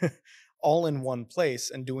 all in one place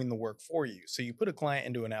and doing the work for you. So you put a client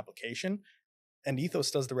into an application and Ethos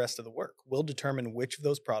does the rest of the work. We'll determine which of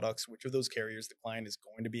those products, which of those carriers the client is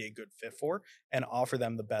going to be a good fit for and offer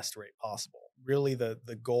them the best rate possible. Really, the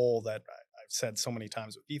goal that I've said so many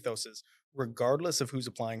times with Ethos is regardless of who's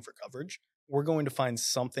applying for coverage, we're going to find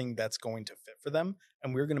something that's going to fit for them.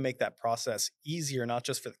 And we're going to make that process easier, not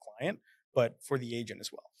just for the client, but for the agent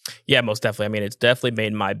as well. Yeah, most definitely. I mean, it's definitely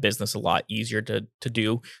made my business a lot easier to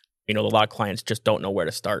do. A lot of clients just don't know where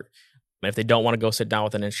to start. And if they don't want to go sit down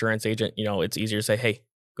with an insurance agent, it's easier to say, hey,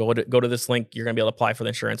 go to this link. You're going to be able to apply for the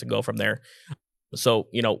insurance and go from there. So,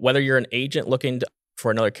 whether you're an agent looking for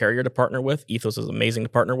another carrier to partner with, Ethos is amazing to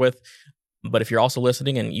partner with. But if you're also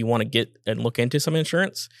listening and you want to get and look into some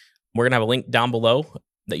insurance, we're going to have a link down below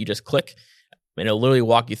that you just click, and it'll literally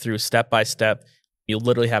walk you through step by step. You'll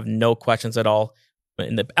literally have no questions at all.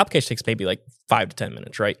 And the application takes maybe like 5 to 10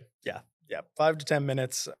 minutes, right? Yeah. 5 to 10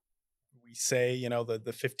 minutes. We say,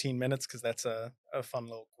 the 15 minutes because that's a fun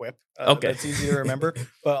little quip. Okay. That's easy to remember.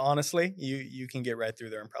 But honestly, you can get right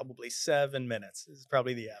through there in probably 7 minutes. This is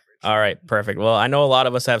probably the average. All right, perfect. Well, I know a lot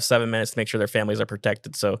of us have 7 minutes to make sure their families are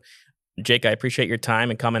protected. So, Jake, I appreciate your time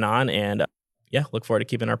and coming on, and look forward to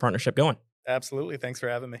keeping our partnership going. Absolutely. Thanks for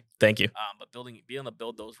having me. Thank you. But being able to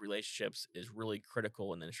build those relationships is really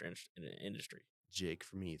critical in the industry. Jake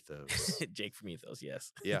from Ethos. Jake from Ethos,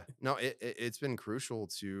 yes. Yeah, no, it's been crucial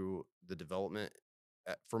to the development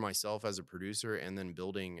for myself as a producer, and then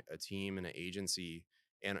building a team and an agency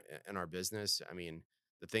and our business. I mean,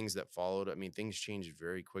 the things that followed. I mean, things changed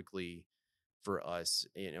very quickly for us.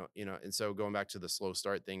 And so going back to the slow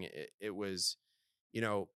start thing, it was, you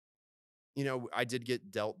know, I did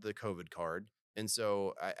get dealt the COVID card. And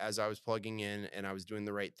so as I was plugging in and I was doing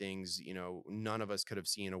the right things, none of us could have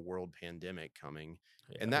seen a world pandemic coming.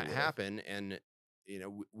 Yeah, And who that would have? happened. And,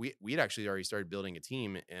 we'd actually already started building a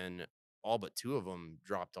team and all but two of them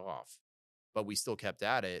dropped off, but we still kept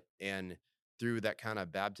at it. And through that kind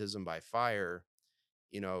of baptism by fire,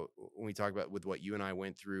 when we talk about with what you and I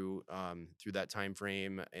went through that time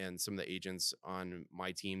frame and some of the agents on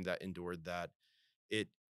my team that endured that, it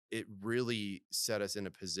it really set us in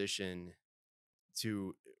a position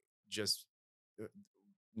to just uh,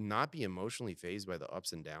 not be emotionally phased by the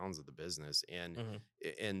ups and downs of the business. Mhm.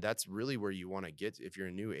 And that's really where you want to get if you're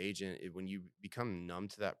a new agent. When you become numb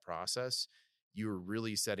to that process, you're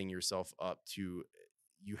really setting yourself up to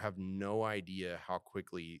you have no idea how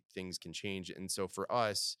quickly things can change. And so for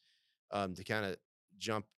us, to kind of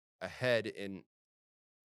jump ahead in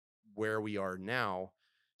where we are now.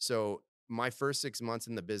 So my first 6 months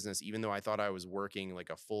in the business, even though I thought I was working like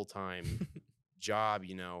a full time job,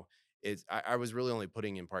 I was really only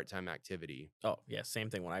putting in part time activity. Oh, yeah, same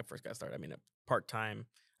thing when I first got started. I mean, part-time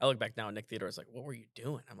I look back now, Nick Theodore is like, "What were you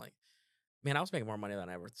doing?" I'm like, "Man, I was making more money than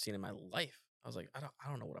I ever seen in my life." I was like, I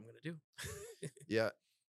don't know what I'm gonna do." Yeah,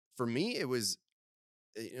 for me, it was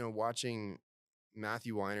watching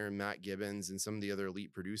Matthew Weiner and Matt Gibbons and some of the other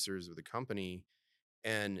elite producers of the company,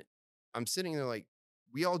 and I'm sitting there like,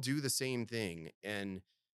 we all do the same thing, and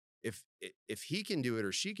if he can do it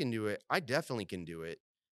or she can do it, I definitely can do it.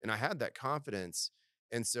 And I had that confidence.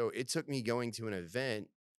 And so it took me going to an event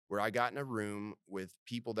where I got in a room with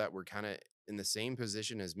people that were kind of in the same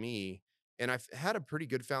position as me. And I've had a pretty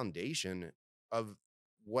good foundation of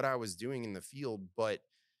what I was doing in the field. But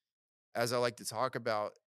as I like to talk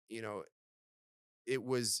about, you know, it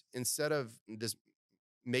was instead of this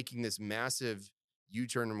making this massive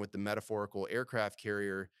U-turn with the metaphorical aircraft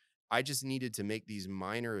carrier, I just needed to make these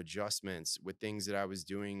minor adjustments with things that I was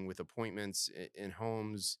doing with appointments in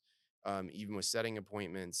homes, even with setting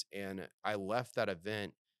appointments. And I left that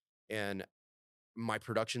event and my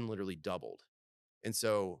production literally doubled. And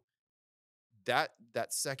so that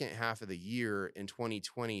second half of the year in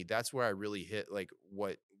 2020, that's where I really hit like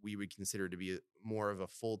what we would consider to be more of a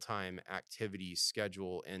full-time activity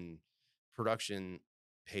schedule and production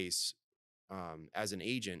pace as an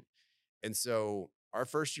agent. And so our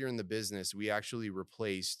first year in the business, we actually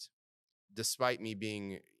replaced, despite me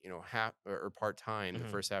being, half or part-time the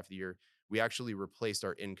Mhm. first half of the year, we actually replaced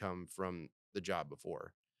our income from the job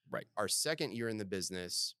before. Right. Our second year in the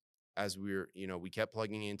business, as we kept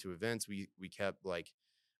plugging into events, we kept like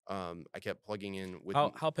I kept plugging in with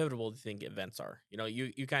How pivotal do you think events are?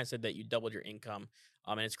 You kind of said that you doubled your income,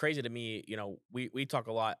 and it's crazy to me. We talk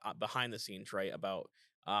a lot behind the scenes, right, about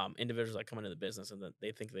individuals that come into the business and that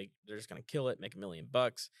they think they're just going to kill it, make $1 million,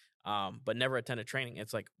 but never attend a training.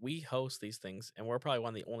 It's like we host these things, and we're probably one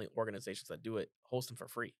of the only organizations that do it, host them for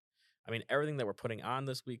free. I mean, everything that we're putting on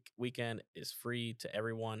this weekend is free to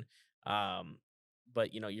everyone. Um,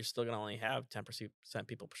 but you're still going to only have 10%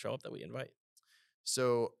 people show up that we invite.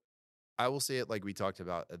 so I will say it like we talked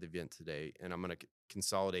about at the event today, and I'm going to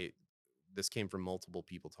consolidate. This came from multiple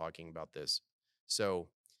people talking about this. So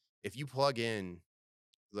if you plug in,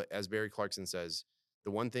 as Barry Clarkson says,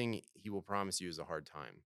 the one thing he will promise you is a hard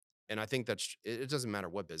time. And I think it doesn't matter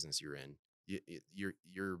what business you're in.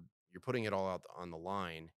 You're putting it all out on the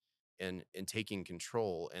line and taking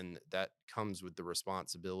control, and that comes with the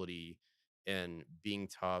responsibility and being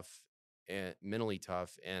tough and mentally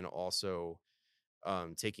tough, and also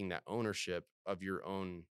taking that ownership of your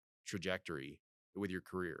own trajectory with your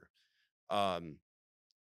career. Um,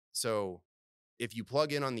 so if you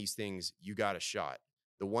plug in on these things, you got a shot.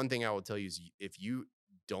 The one thing I will tell you is if you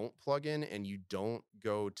don't plug in and you don't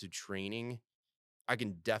go to training, I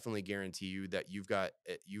can definitely guarantee you that you've got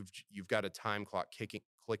a time clock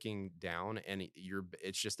clicking down, and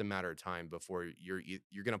it's just a matter of time before you're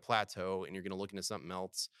going to plateau and you're going to look into something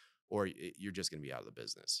else, or you're just going to be out of the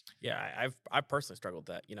business. Yeah, I've personally struggled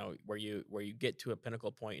with that. Where you get to a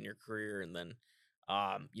pinnacle point in your career and then,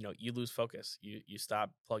 you lose focus. You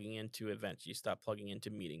stop plugging into events. You stop plugging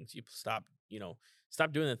into meetings. You stop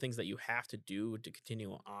doing the things that you have to do to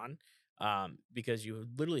continue on. Because you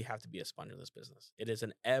literally have to be a sponge in this business. It is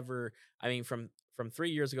an ever. I mean, from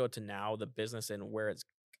 3 years ago to now, the business and where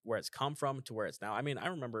it's come from to where it's now. I mean, I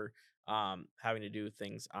remember having to do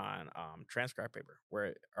things on transcribe paper,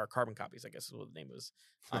 where our carbon copies, I guess is what the name was,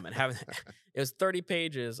 and having it was 30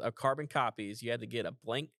 pages of carbon copies. You had to get a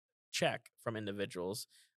blank check from individuals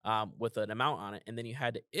with an amount on it, and then you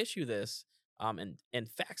had to issue this and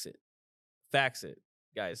fax it,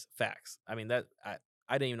 guys, fax. I mean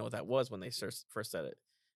I didn't even know what that was when they first said it.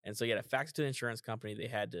 And so you had to fax it to the insurance company. They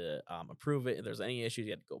had to approve it. If there's any issues,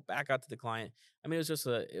 you had to go back out to the client. I mean, it was just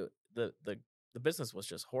the business was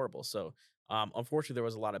just horrible. So unfortunately, there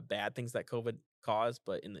was a lot of bad things that COVID caused,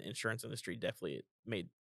 but in the insurance industry, definitely it made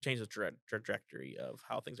changed the trajectory of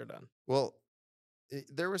how things are done. Well,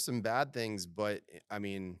 there were some bad things, but I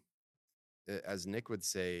mean, as Nick would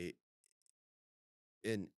say,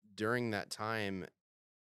 in during that time,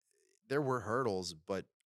 there were hurdles, but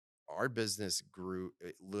our business grew,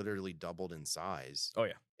 it literally doubled in size. Oh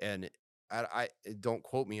yeah. And don't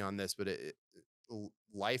quote me on this, but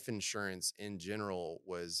life insurance in general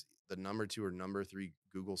was the number 2 or number 3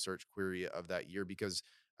 Google search query of that year, because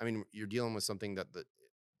I mean, you're dealing with something that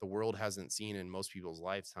the world hasn't seen in most people's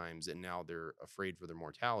lifetimes, and now they're afraid for their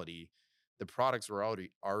mortality. The products were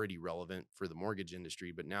already relevant for the mortgage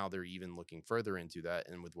industry, but now they're even looking further into that.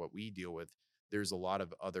 And with what we deal with, there's a lot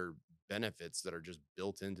of other benefits that are just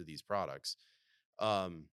built into these products.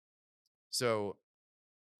 Um, so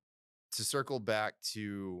to circle back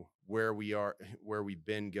to where we are, where we've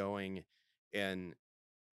been going, and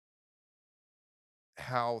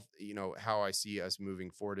how, how I see us moving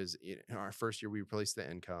forward is, in our first year we replaced the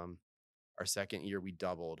income. Our second year we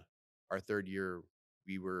doubled. Our third year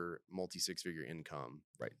we were multi six figure income.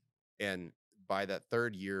 Right. And by that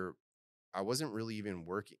third year, I wasn't really even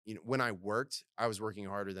working. When I worked, I was working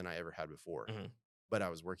harder than I ever had before, Mhm. but I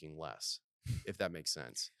was working less, if that makes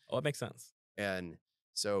sense. Oh, it makes sense. And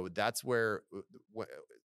so that's where,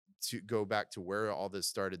 to go back to where all this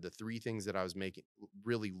started, the three things that I was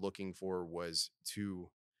really looking for was to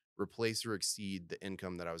replace or exceed the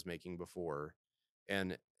income that I was making before,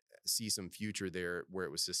 and see some future there where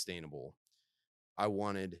it was sustainable. I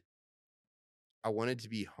wanted I wanted to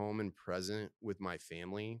be home and present with my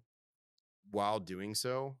family while doing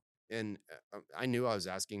so. And I knew I was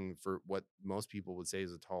asking for what most people would say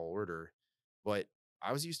is a tall order, but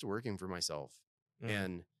I was used to working for myself, Mhm.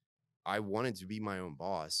 and I wanted to be my own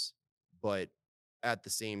boss. But at the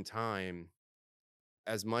same time,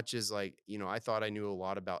 as much as, like, I thought I knew a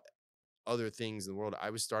lot about other things in the world, I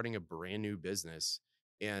was starting a brand new business.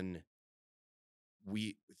 And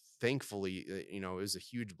we thankfully, it was a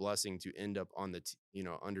huge blessing to end up on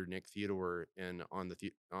under Nick Theodore and on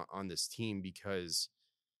on this team, because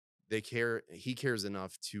he cares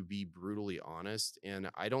enough to be brutally honest.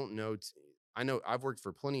 And I don't know I know I've worked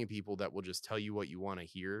for plenty of people that will just tell you what you want to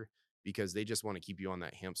hear, because they just want to keep you on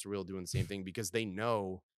that hamster wheel doing the same thing, because they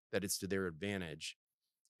know that it's to their advantage.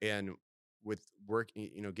 And with work,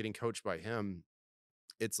 getting coached by him,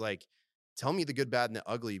 it's like, tell me the good, bad, and the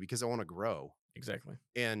ugly, because I want to grow. Exactly.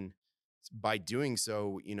 And by doing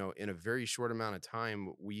so, in a very short amount of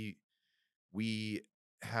time, we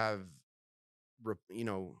have,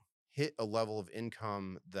 hit a level of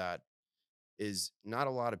income that is not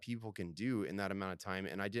a lot of people can do in that amount of time.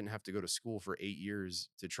 And I didn't have to go to school for 8 years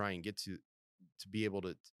to try and get to be able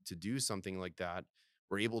to do something like that.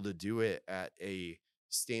 We're able to do it at a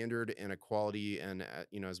standard and a quality, and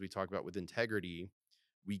as we talk about, with integrity.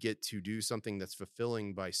 We get to do something that's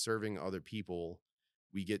fulfilling by serving other people.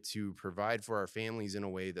 We get to provide for our families in a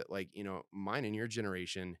way that, like, mine and your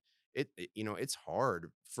generation, it's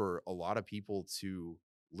hard for a lot of people to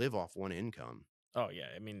live off one income. Oh yeah.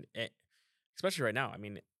 I mean, especially right now. I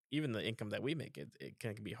mean, even the income that we make, it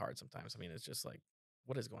can be hard sometimes. I mean, it's just like,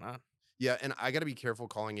 what is going on? Yeah, and I got to be careful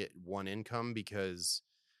calling it one income, because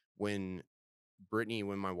when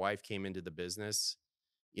when my wife came into the business,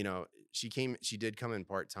 she did come in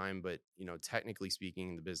part time, but technically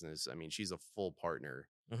speaking, the business, I mean, she's a full partner.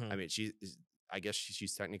 Hmm. I mean, I guess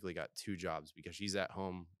she's technically got two jobs, because she's at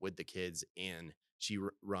home with the kids, and she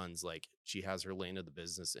runs, like, she has her lane of the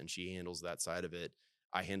business and she handles that side of it.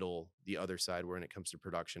 I handle the other side, when it comes to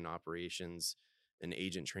production operations and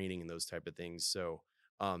agent training and those type of things. So,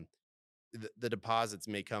 um, the deposits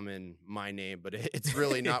may come in my name, but it's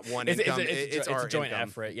really not one income. It's It's a our joint income.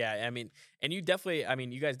 effort. Yeah. I mean, and you definitely, I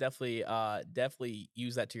mean, you guys definitely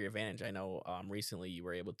use that to your advantage. I know recently you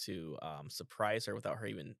were able to surprise her without her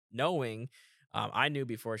even knowing. I knew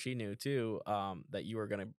before she knew too, that you were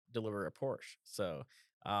going to deliver a Porsche. So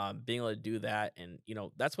being able to do that, and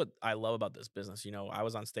that's what I love about this business. I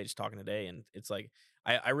was on stage talking today, and it's like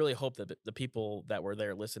I really hope that the people that were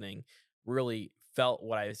there listening really felt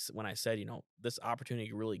when I said, this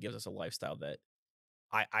opportunity really gives us a lifestyle that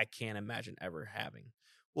I can't imagine ever having.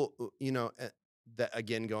 Well, that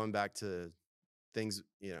again, going back to things,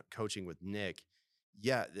 coaching with Nick.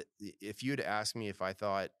 Yeah, if you'd asked me if I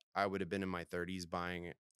thought I would have been in my 30s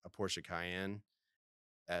buying a Porsche Cayenne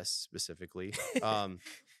S specifically,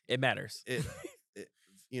 It matters. it, it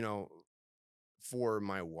you know, for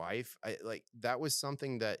my wife, I like, that was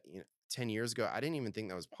something that, 10 years ago, I didn't even think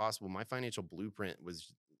that was possible. My financial blueprint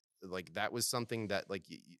was like, that was something that like,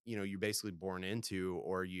 you're basically born into,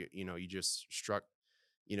 or you just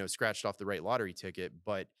scratched off the right lottery ticket.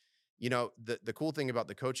 But, the cool thing about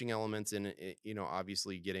the coaching elements and,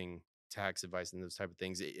 obviously getting tax advice and those type of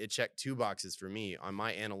things, it checked two boxes for me on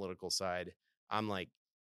my analytical side. I'm like,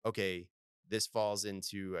 okay, this falls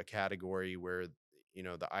into a category where,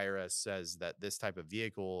 the IRS says that this type of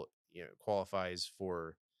vehicle, qualifies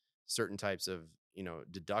for certain types of,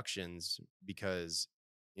 deductions because,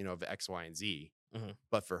 of X, Y, and Z. Mhm.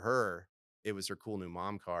 But for her, it was her cool new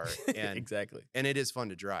mom car, and Exactly. it is fun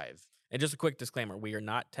to drive. And just a quick disclaimer: we are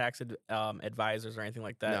not tax advisors or anything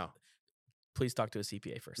like that. No, Please talk to a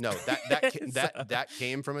CPA first. no, that So, that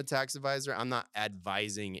came from a tax advisor. I'm not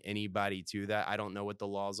advising anybody to that. I don't know what the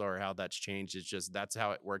laws are or how that's changed. It's just that's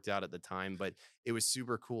how it worked out at the time. But it was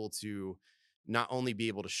super cool to not only be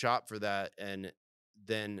able to shop for that, and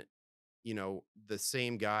then, the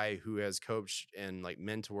same guy who has coached and like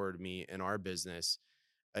mentored me in our business,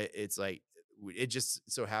 it's like it just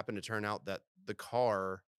so happened to turn out that the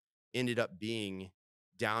car ended up being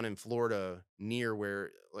down in Florida near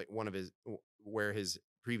where like where his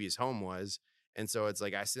previous home was. And so it's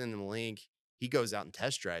like I send him a link, he goes out and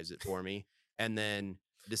test drives it for me, and then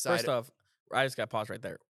first decide. off, I just got to pause right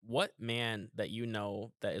there. What man that you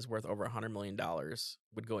know that is worth over $100 million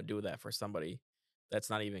would go and do that for somebody that's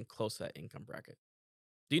not even close to that income bracket?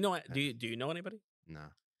 Do you know? Do you know anybody? No.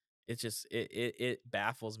 It's just it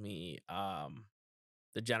baffles me.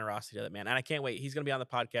 The generosity of that man, and I can't wait. He's going to be on the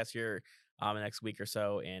podcast here the next week or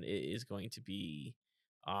so, and it is going to be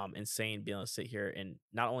insane being able to sit here and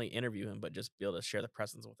not only interview him, but just be able to share the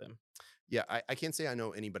presence with him. Yeah, I can't say I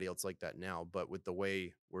know anybody else like that now, but with the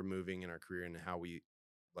way we're moving in our career and how we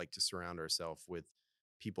like to surround ourselves with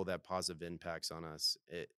people that have positive impacts on us,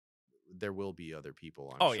 there will be other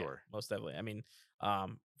people, I'm Oh yeah, sure. most definitely. I mean,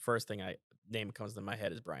 first thing I name comes to my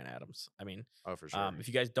head is Brian Adams. I mean, Oh, for sure. if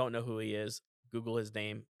you guys don't know who he is, Google his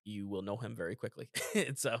name. You will know him very quickly.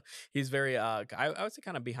 And so he's very, I would say,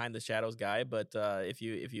 kind of behind the shadows guy. But if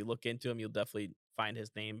you look into him, you'll definitely find his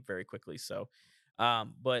name very quickly. So,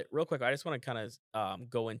 but real quick, I just want to kind of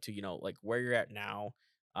go into like where you're at now.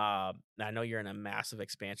 I know you're in a massive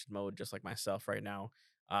expansion mode, just like myself right now.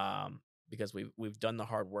 Because we've done the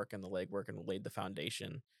hard work and the legwork and laid the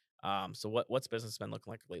foundation. So what's business been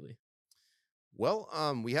looking like lately? Well,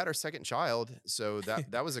 we had our second child, so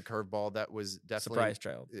that was a curveball. That was definitely Surprise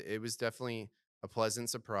child. it was definitely a pleasant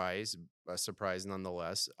surprise, a surprise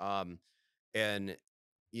nonetheless. And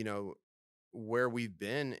you know where we've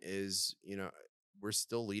been is we're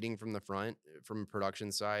still leading from the front from a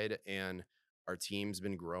production side, and our team's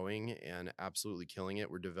been growing and absolutely killing it.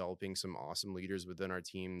 We're developing some awesome leaders within our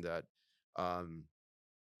team that um,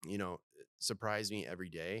 you know surprise me every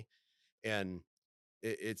day, and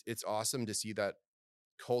it's awesome to see that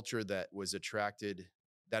culture that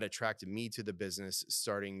attracted me to the business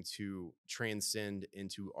starting to transcend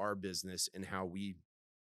into our business and how we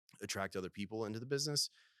attract other people into the business.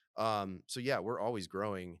 So yeah, we're always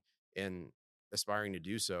growing and aspiring to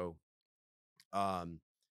do so. um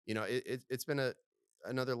it's been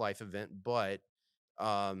another life event, but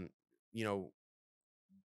um you know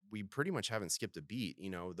we pretty much haven't skipped a beat.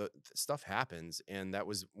 The stuff happens, and that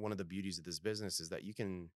was one of the beauties of this business, is that you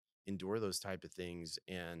can endure those type of things,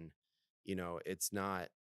 and it's not,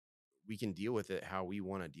 we can deal with it how we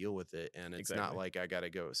want to deal with it. And it's not Exactly. like I got to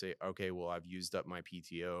go say, okay, well, I've used up my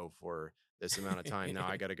PTO for this amount of time, now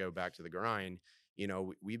I got to go back to the grind.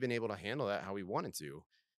 We've been able to handle that how we wanted to.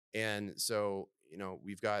 And so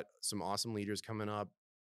we've got some awesome leaders coming up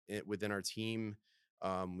within our team.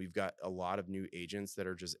 We've got a lot of new agents that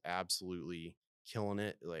are just absolutely killing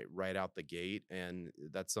it, like right out the gate. And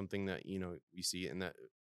that's something that, we see, and that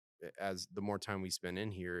as the more time we spend in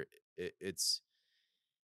here, it's,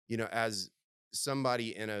 as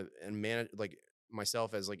somebody in man, like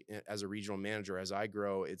myself, as like as a regional manager, as I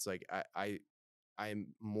grow, it's like I'm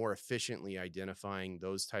more efficiently identifying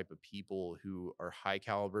those type of people who are high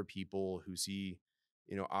caliber people who see,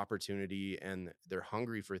 opportunity, and they're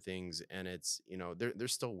hungry for things. And it's,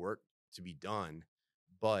 there's still work to be done,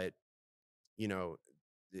 but you know,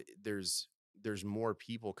 there's more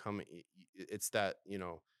people coming. It's that,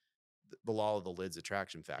 the law of the lids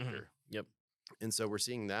attraction Mhm. factor. Yep. And so we're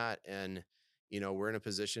seeing that. And, we're in a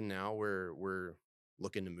position now where we're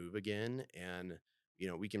looking to move again. And,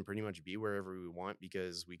 we can pretty much be wherever we want,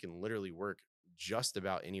 because we can literally work just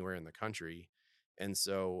about anywhere in the country. And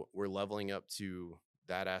so we're leveling up to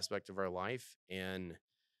that aspect of our life. And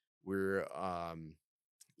we're,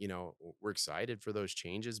 we're excited for those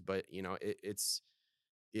changes. But,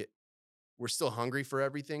 it, we're still hungry for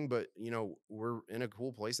everything, but we're in a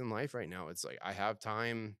cool place in life right now. It's like I have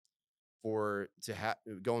time for to have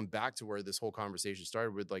going back to where this whole conversation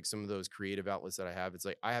started with like some of those creative outlets that I have. It's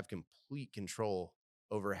like I have complete control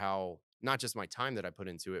over how not just my time that I put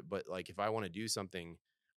into it, but like if I want to do something,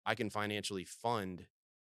 I can financially fund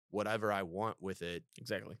whatever I want with it.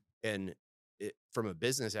 Exactly. And from a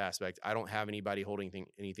business aspect, I don't have anybody holding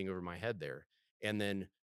anything over my head there. And then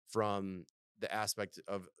from the aspect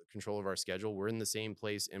of control of our schedule, we're in the same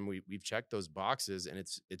place, and we've checked those boxes, and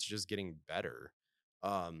it's just getting better.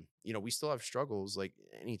 We still have struggles like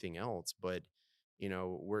anything else, but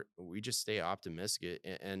we just stay optimistic,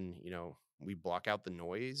 and we block out the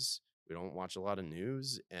noise. We don't watch a lot of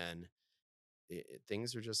news, and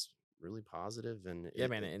things are just really positive, and Yeah,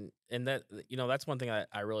 man, and that that's one thing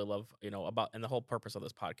I really love about, and the whole purpose of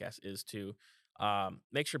this podcast is to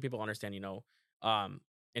make sure people understand um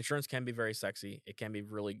insurance can be very sexy, it can be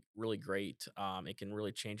really really great, it can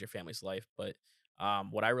really change your family's life, but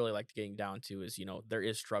what I really like getting down to is there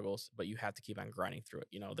is struggles, but you have to keep on grinding through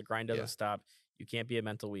it. The grind doesn't yeah, stop. You can't be a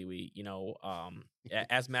mental wee wee.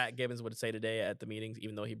 As Matt Gibbons would say today at the meetings,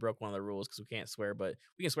 even though he broke one of the rules because we can't swear, but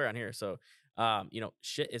we can swear on here. So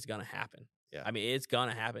shit is gonna happen. yeah, I mean, it's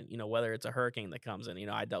gonna happen. Whether it's a hurricane that comes in,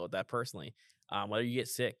 I dealt with that personally. Whether you get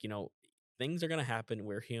sick, things are gonna happen.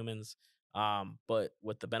 We're humans. But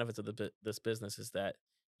what the benefits of this business is that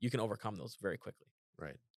you can overcome those very quickly.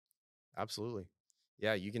 right, absolutely,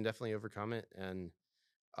 yeah. You can definitely overcome it, and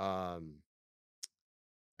um,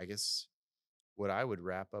 I guess what I would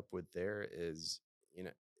wrap up with there is, you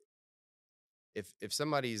know, if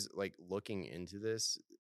somebody's like looking into this,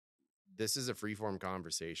 this is a free form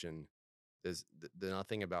conversation.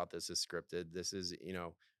 Nothing about this is scripted. This is,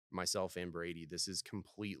 myself and Brady. This is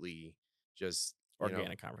completely just,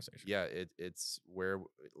 Organic conversation. yeah, it's where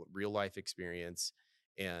real life experience.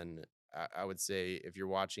 And I would say if you're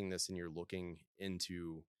watching this and you're looking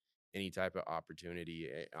into any type of opportunity,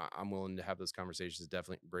 I'm willing to have those conversations.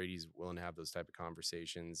 Definitely Brady's willing to have those type of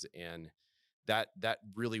conversations. And that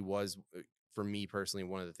really was for me personally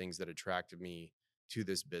one of the things that attracted me to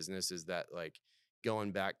this business is that like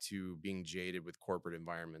going back to being jaded with corporate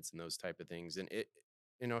environments and those type of things. And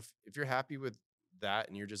if you're happy with that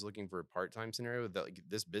and you're just looking for a part-time scenario, that like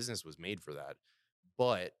this business was made for that.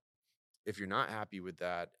 But if you're not happy with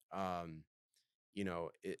that,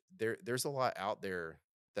 there's a lot out there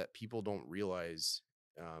that people don't realize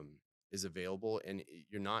is available, and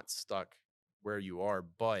you're not stuck where you are.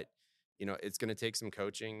 But it's going to take some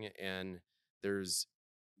coaching, and there's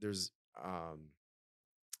there's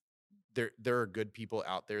there are good people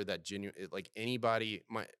out there that genuine like anybody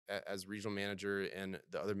as regional manager and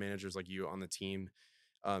the other managers like you on the team.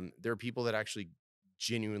 There are people that actually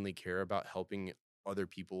genuinely care about helping other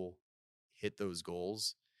people hit those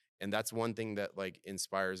goals. And that's one thing that like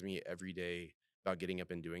inspires me every day about getting up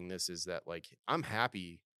and doing this is that like I'm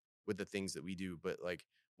happy with the things that we do, but like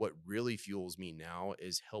what really fuels me now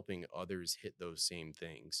is helping others hit those same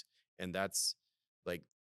things. And like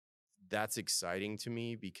that's exciting to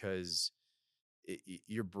me because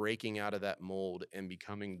you're breaking out of that mold and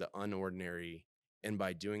becoming the unordinary. And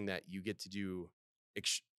by doing that, you get to do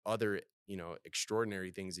other, extraordinary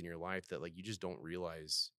things in your life that like you just don't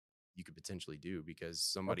realize you could potentially do because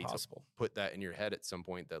Or somebody possible. put that in your head at some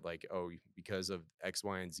point that like, oh, because of X,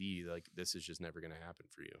 Y, and Z, like this is just never going to happen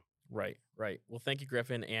for you. Right, right. Well, thank you,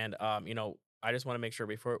 Griffin. And I just want to make sure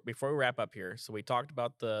before we wrap up here. So we talked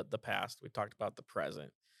about the past, we talked about the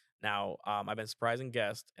present. Now, I've been surprising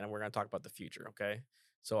guest, and we're going to talk about the future. Okay.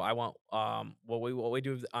 So I want what we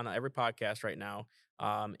do on every podcast right now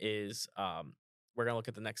is we're going to look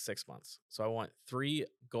at the next 6 months. So I want 3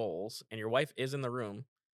 goals, and your wife is in the room,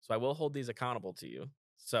 so I will hold these accountable to you.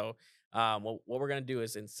 So what we're going to do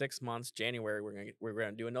is in 6 months, January, we're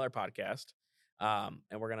gonna do another podcast,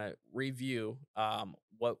 and we're gonna review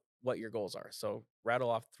what your goals are. So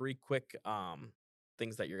rattle off 3 quick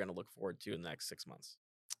things that you're gonna look forward to in the next 6 months.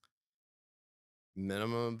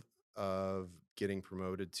 Minimum of getting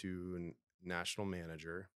promoted to national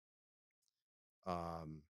manager,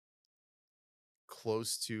 um,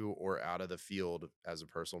 close to or out of the field as a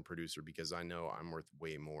personal producer because I know I'm worth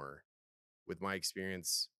way more. With my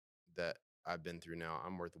experience that I've been through now,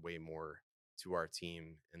 I'm worth way more to our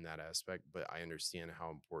team in that aspect, but I understand how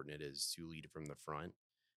important it is to lead from the front.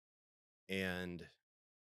 And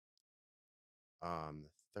the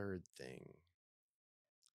third thing,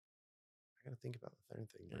 I got to think about the third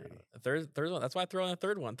thing, Brady. The third one. That's why I throw in a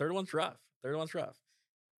third one. Third one's rough. Third one's rough.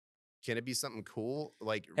 Can it be something cool,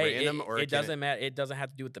 like Hey, random, or it doesn't matter. It doesn't have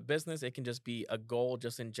to do with the business. It can just be a goal,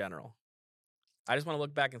 just in general. I just want to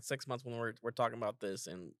look back in 6 months when we're talking about this,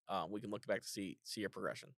 and we can look back to see your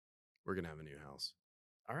progression. We're gonna have a new house.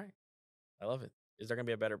 All right, I love it. Is there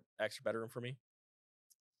gonna be a extra bedroom for me?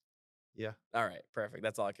 Yeah. All right, perfect.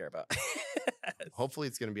 That's all I care about. Hopefully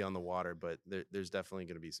it's gonna be on the water, but there's definitely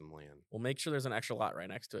gonna be some land. We'll make sure there's an extra lot right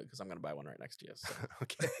next to it because I'm gonna buy one right next to you. So.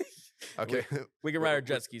 Okay. Okay. We can ride our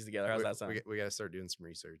jet skis together. How's that sound? We got to start doing some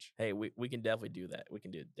research. Hey, we can definitely do that. We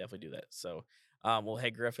can definitely do that. So, well, hey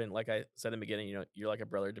Griffin, like I said in the beginning, you're like a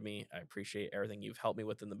brother to me. I appreciate everything you've helped me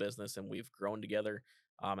with in the business, and we've grown together.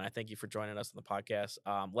 And I thank you for joining us on the podcast.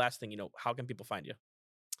 Last thing, how can people find you?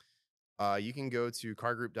 You can go to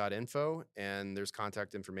cargroup.info and there's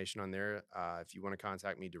contact information on there. If you want to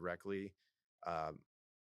contact me directly,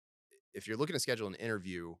 if you're looking to schedule an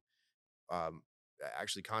interview,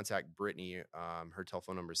 actually contact Brittany. Her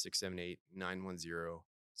telephone number is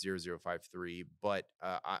 678-910-0053. But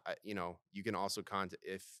you can also contact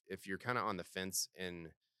if you're kind of on the fence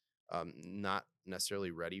and not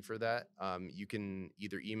necessarily ready for that. You can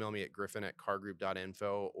either email me at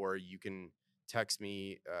griffin@cargroup.info, or you can text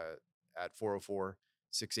me at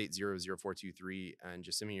 404-680-0423 and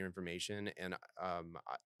just send me your information and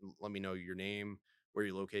let me know your name, where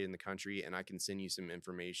you're located in the country, and I can send you some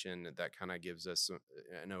information that kind of gives us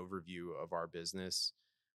an overview of our business,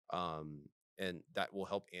 and that will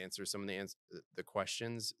help answer some of the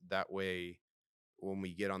questions. That way, when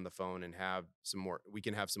we get on the phone and have some more, we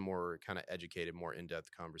can have some more kind of educated, more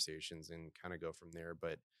in-depth conversations and kind of go from there.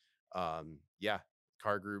 But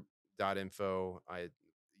cargroup.info.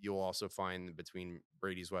 You'll also find between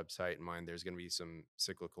Brady's website and mine, there's going to be some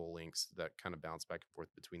cyclical links that kind of bounce back and forth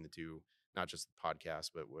between the two, not just the podcast,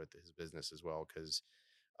 but with his business as well. Because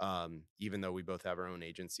even though we both have our own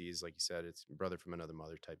agencies, like you said, it's brother from another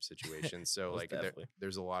mother type situation. So like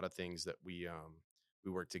there's a lot of things that we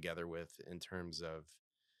work together with in terms of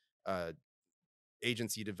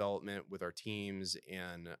agency development with our teams.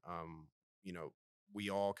 And, we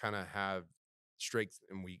all kind of have strengths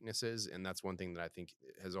and weaknesses. And that's one thing that I think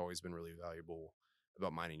has always been really valuable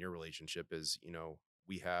about mine and your relationship is,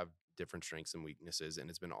 we have different strengths and weaknesses. And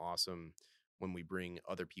it's been awesome when we bring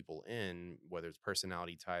other people in, whether it's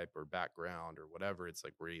personality type or background or whatever. It's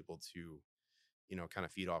like we're able to, kind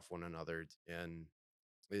of feed off one another. And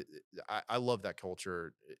I love that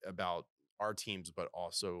culture about our teams, but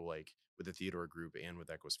also like with the Theodore Group and with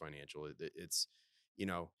Equus Financial. It's, you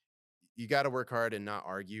got to work hard and not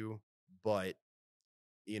argue, but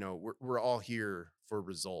we're all here for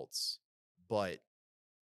results. But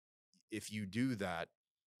if you do that,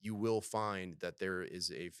 you will find that there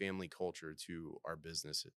is a family culture to our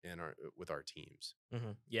business and with our teams.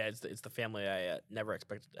 Mm-hmm. Yeah, it's the family I never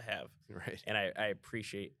expected to have. Right. And I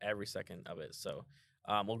appreciate every second of it. So,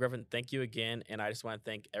 well, Griffin, thank you again. And I just want to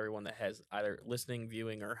thank everyone that has either listening,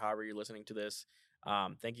 viewing, or however you're listening to this.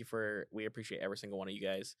 Thank you we appreciate every single one of you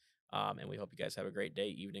guys. And we hope you guys have a great day,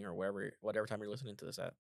 evening, or whatever time you're listening to this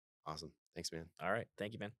at. Awesome. Thanks, man. All right.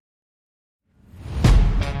 Thank you, man.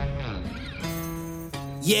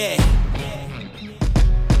 Yeah.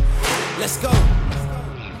 Let's go.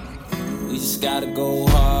 We just gotta go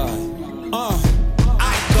hard.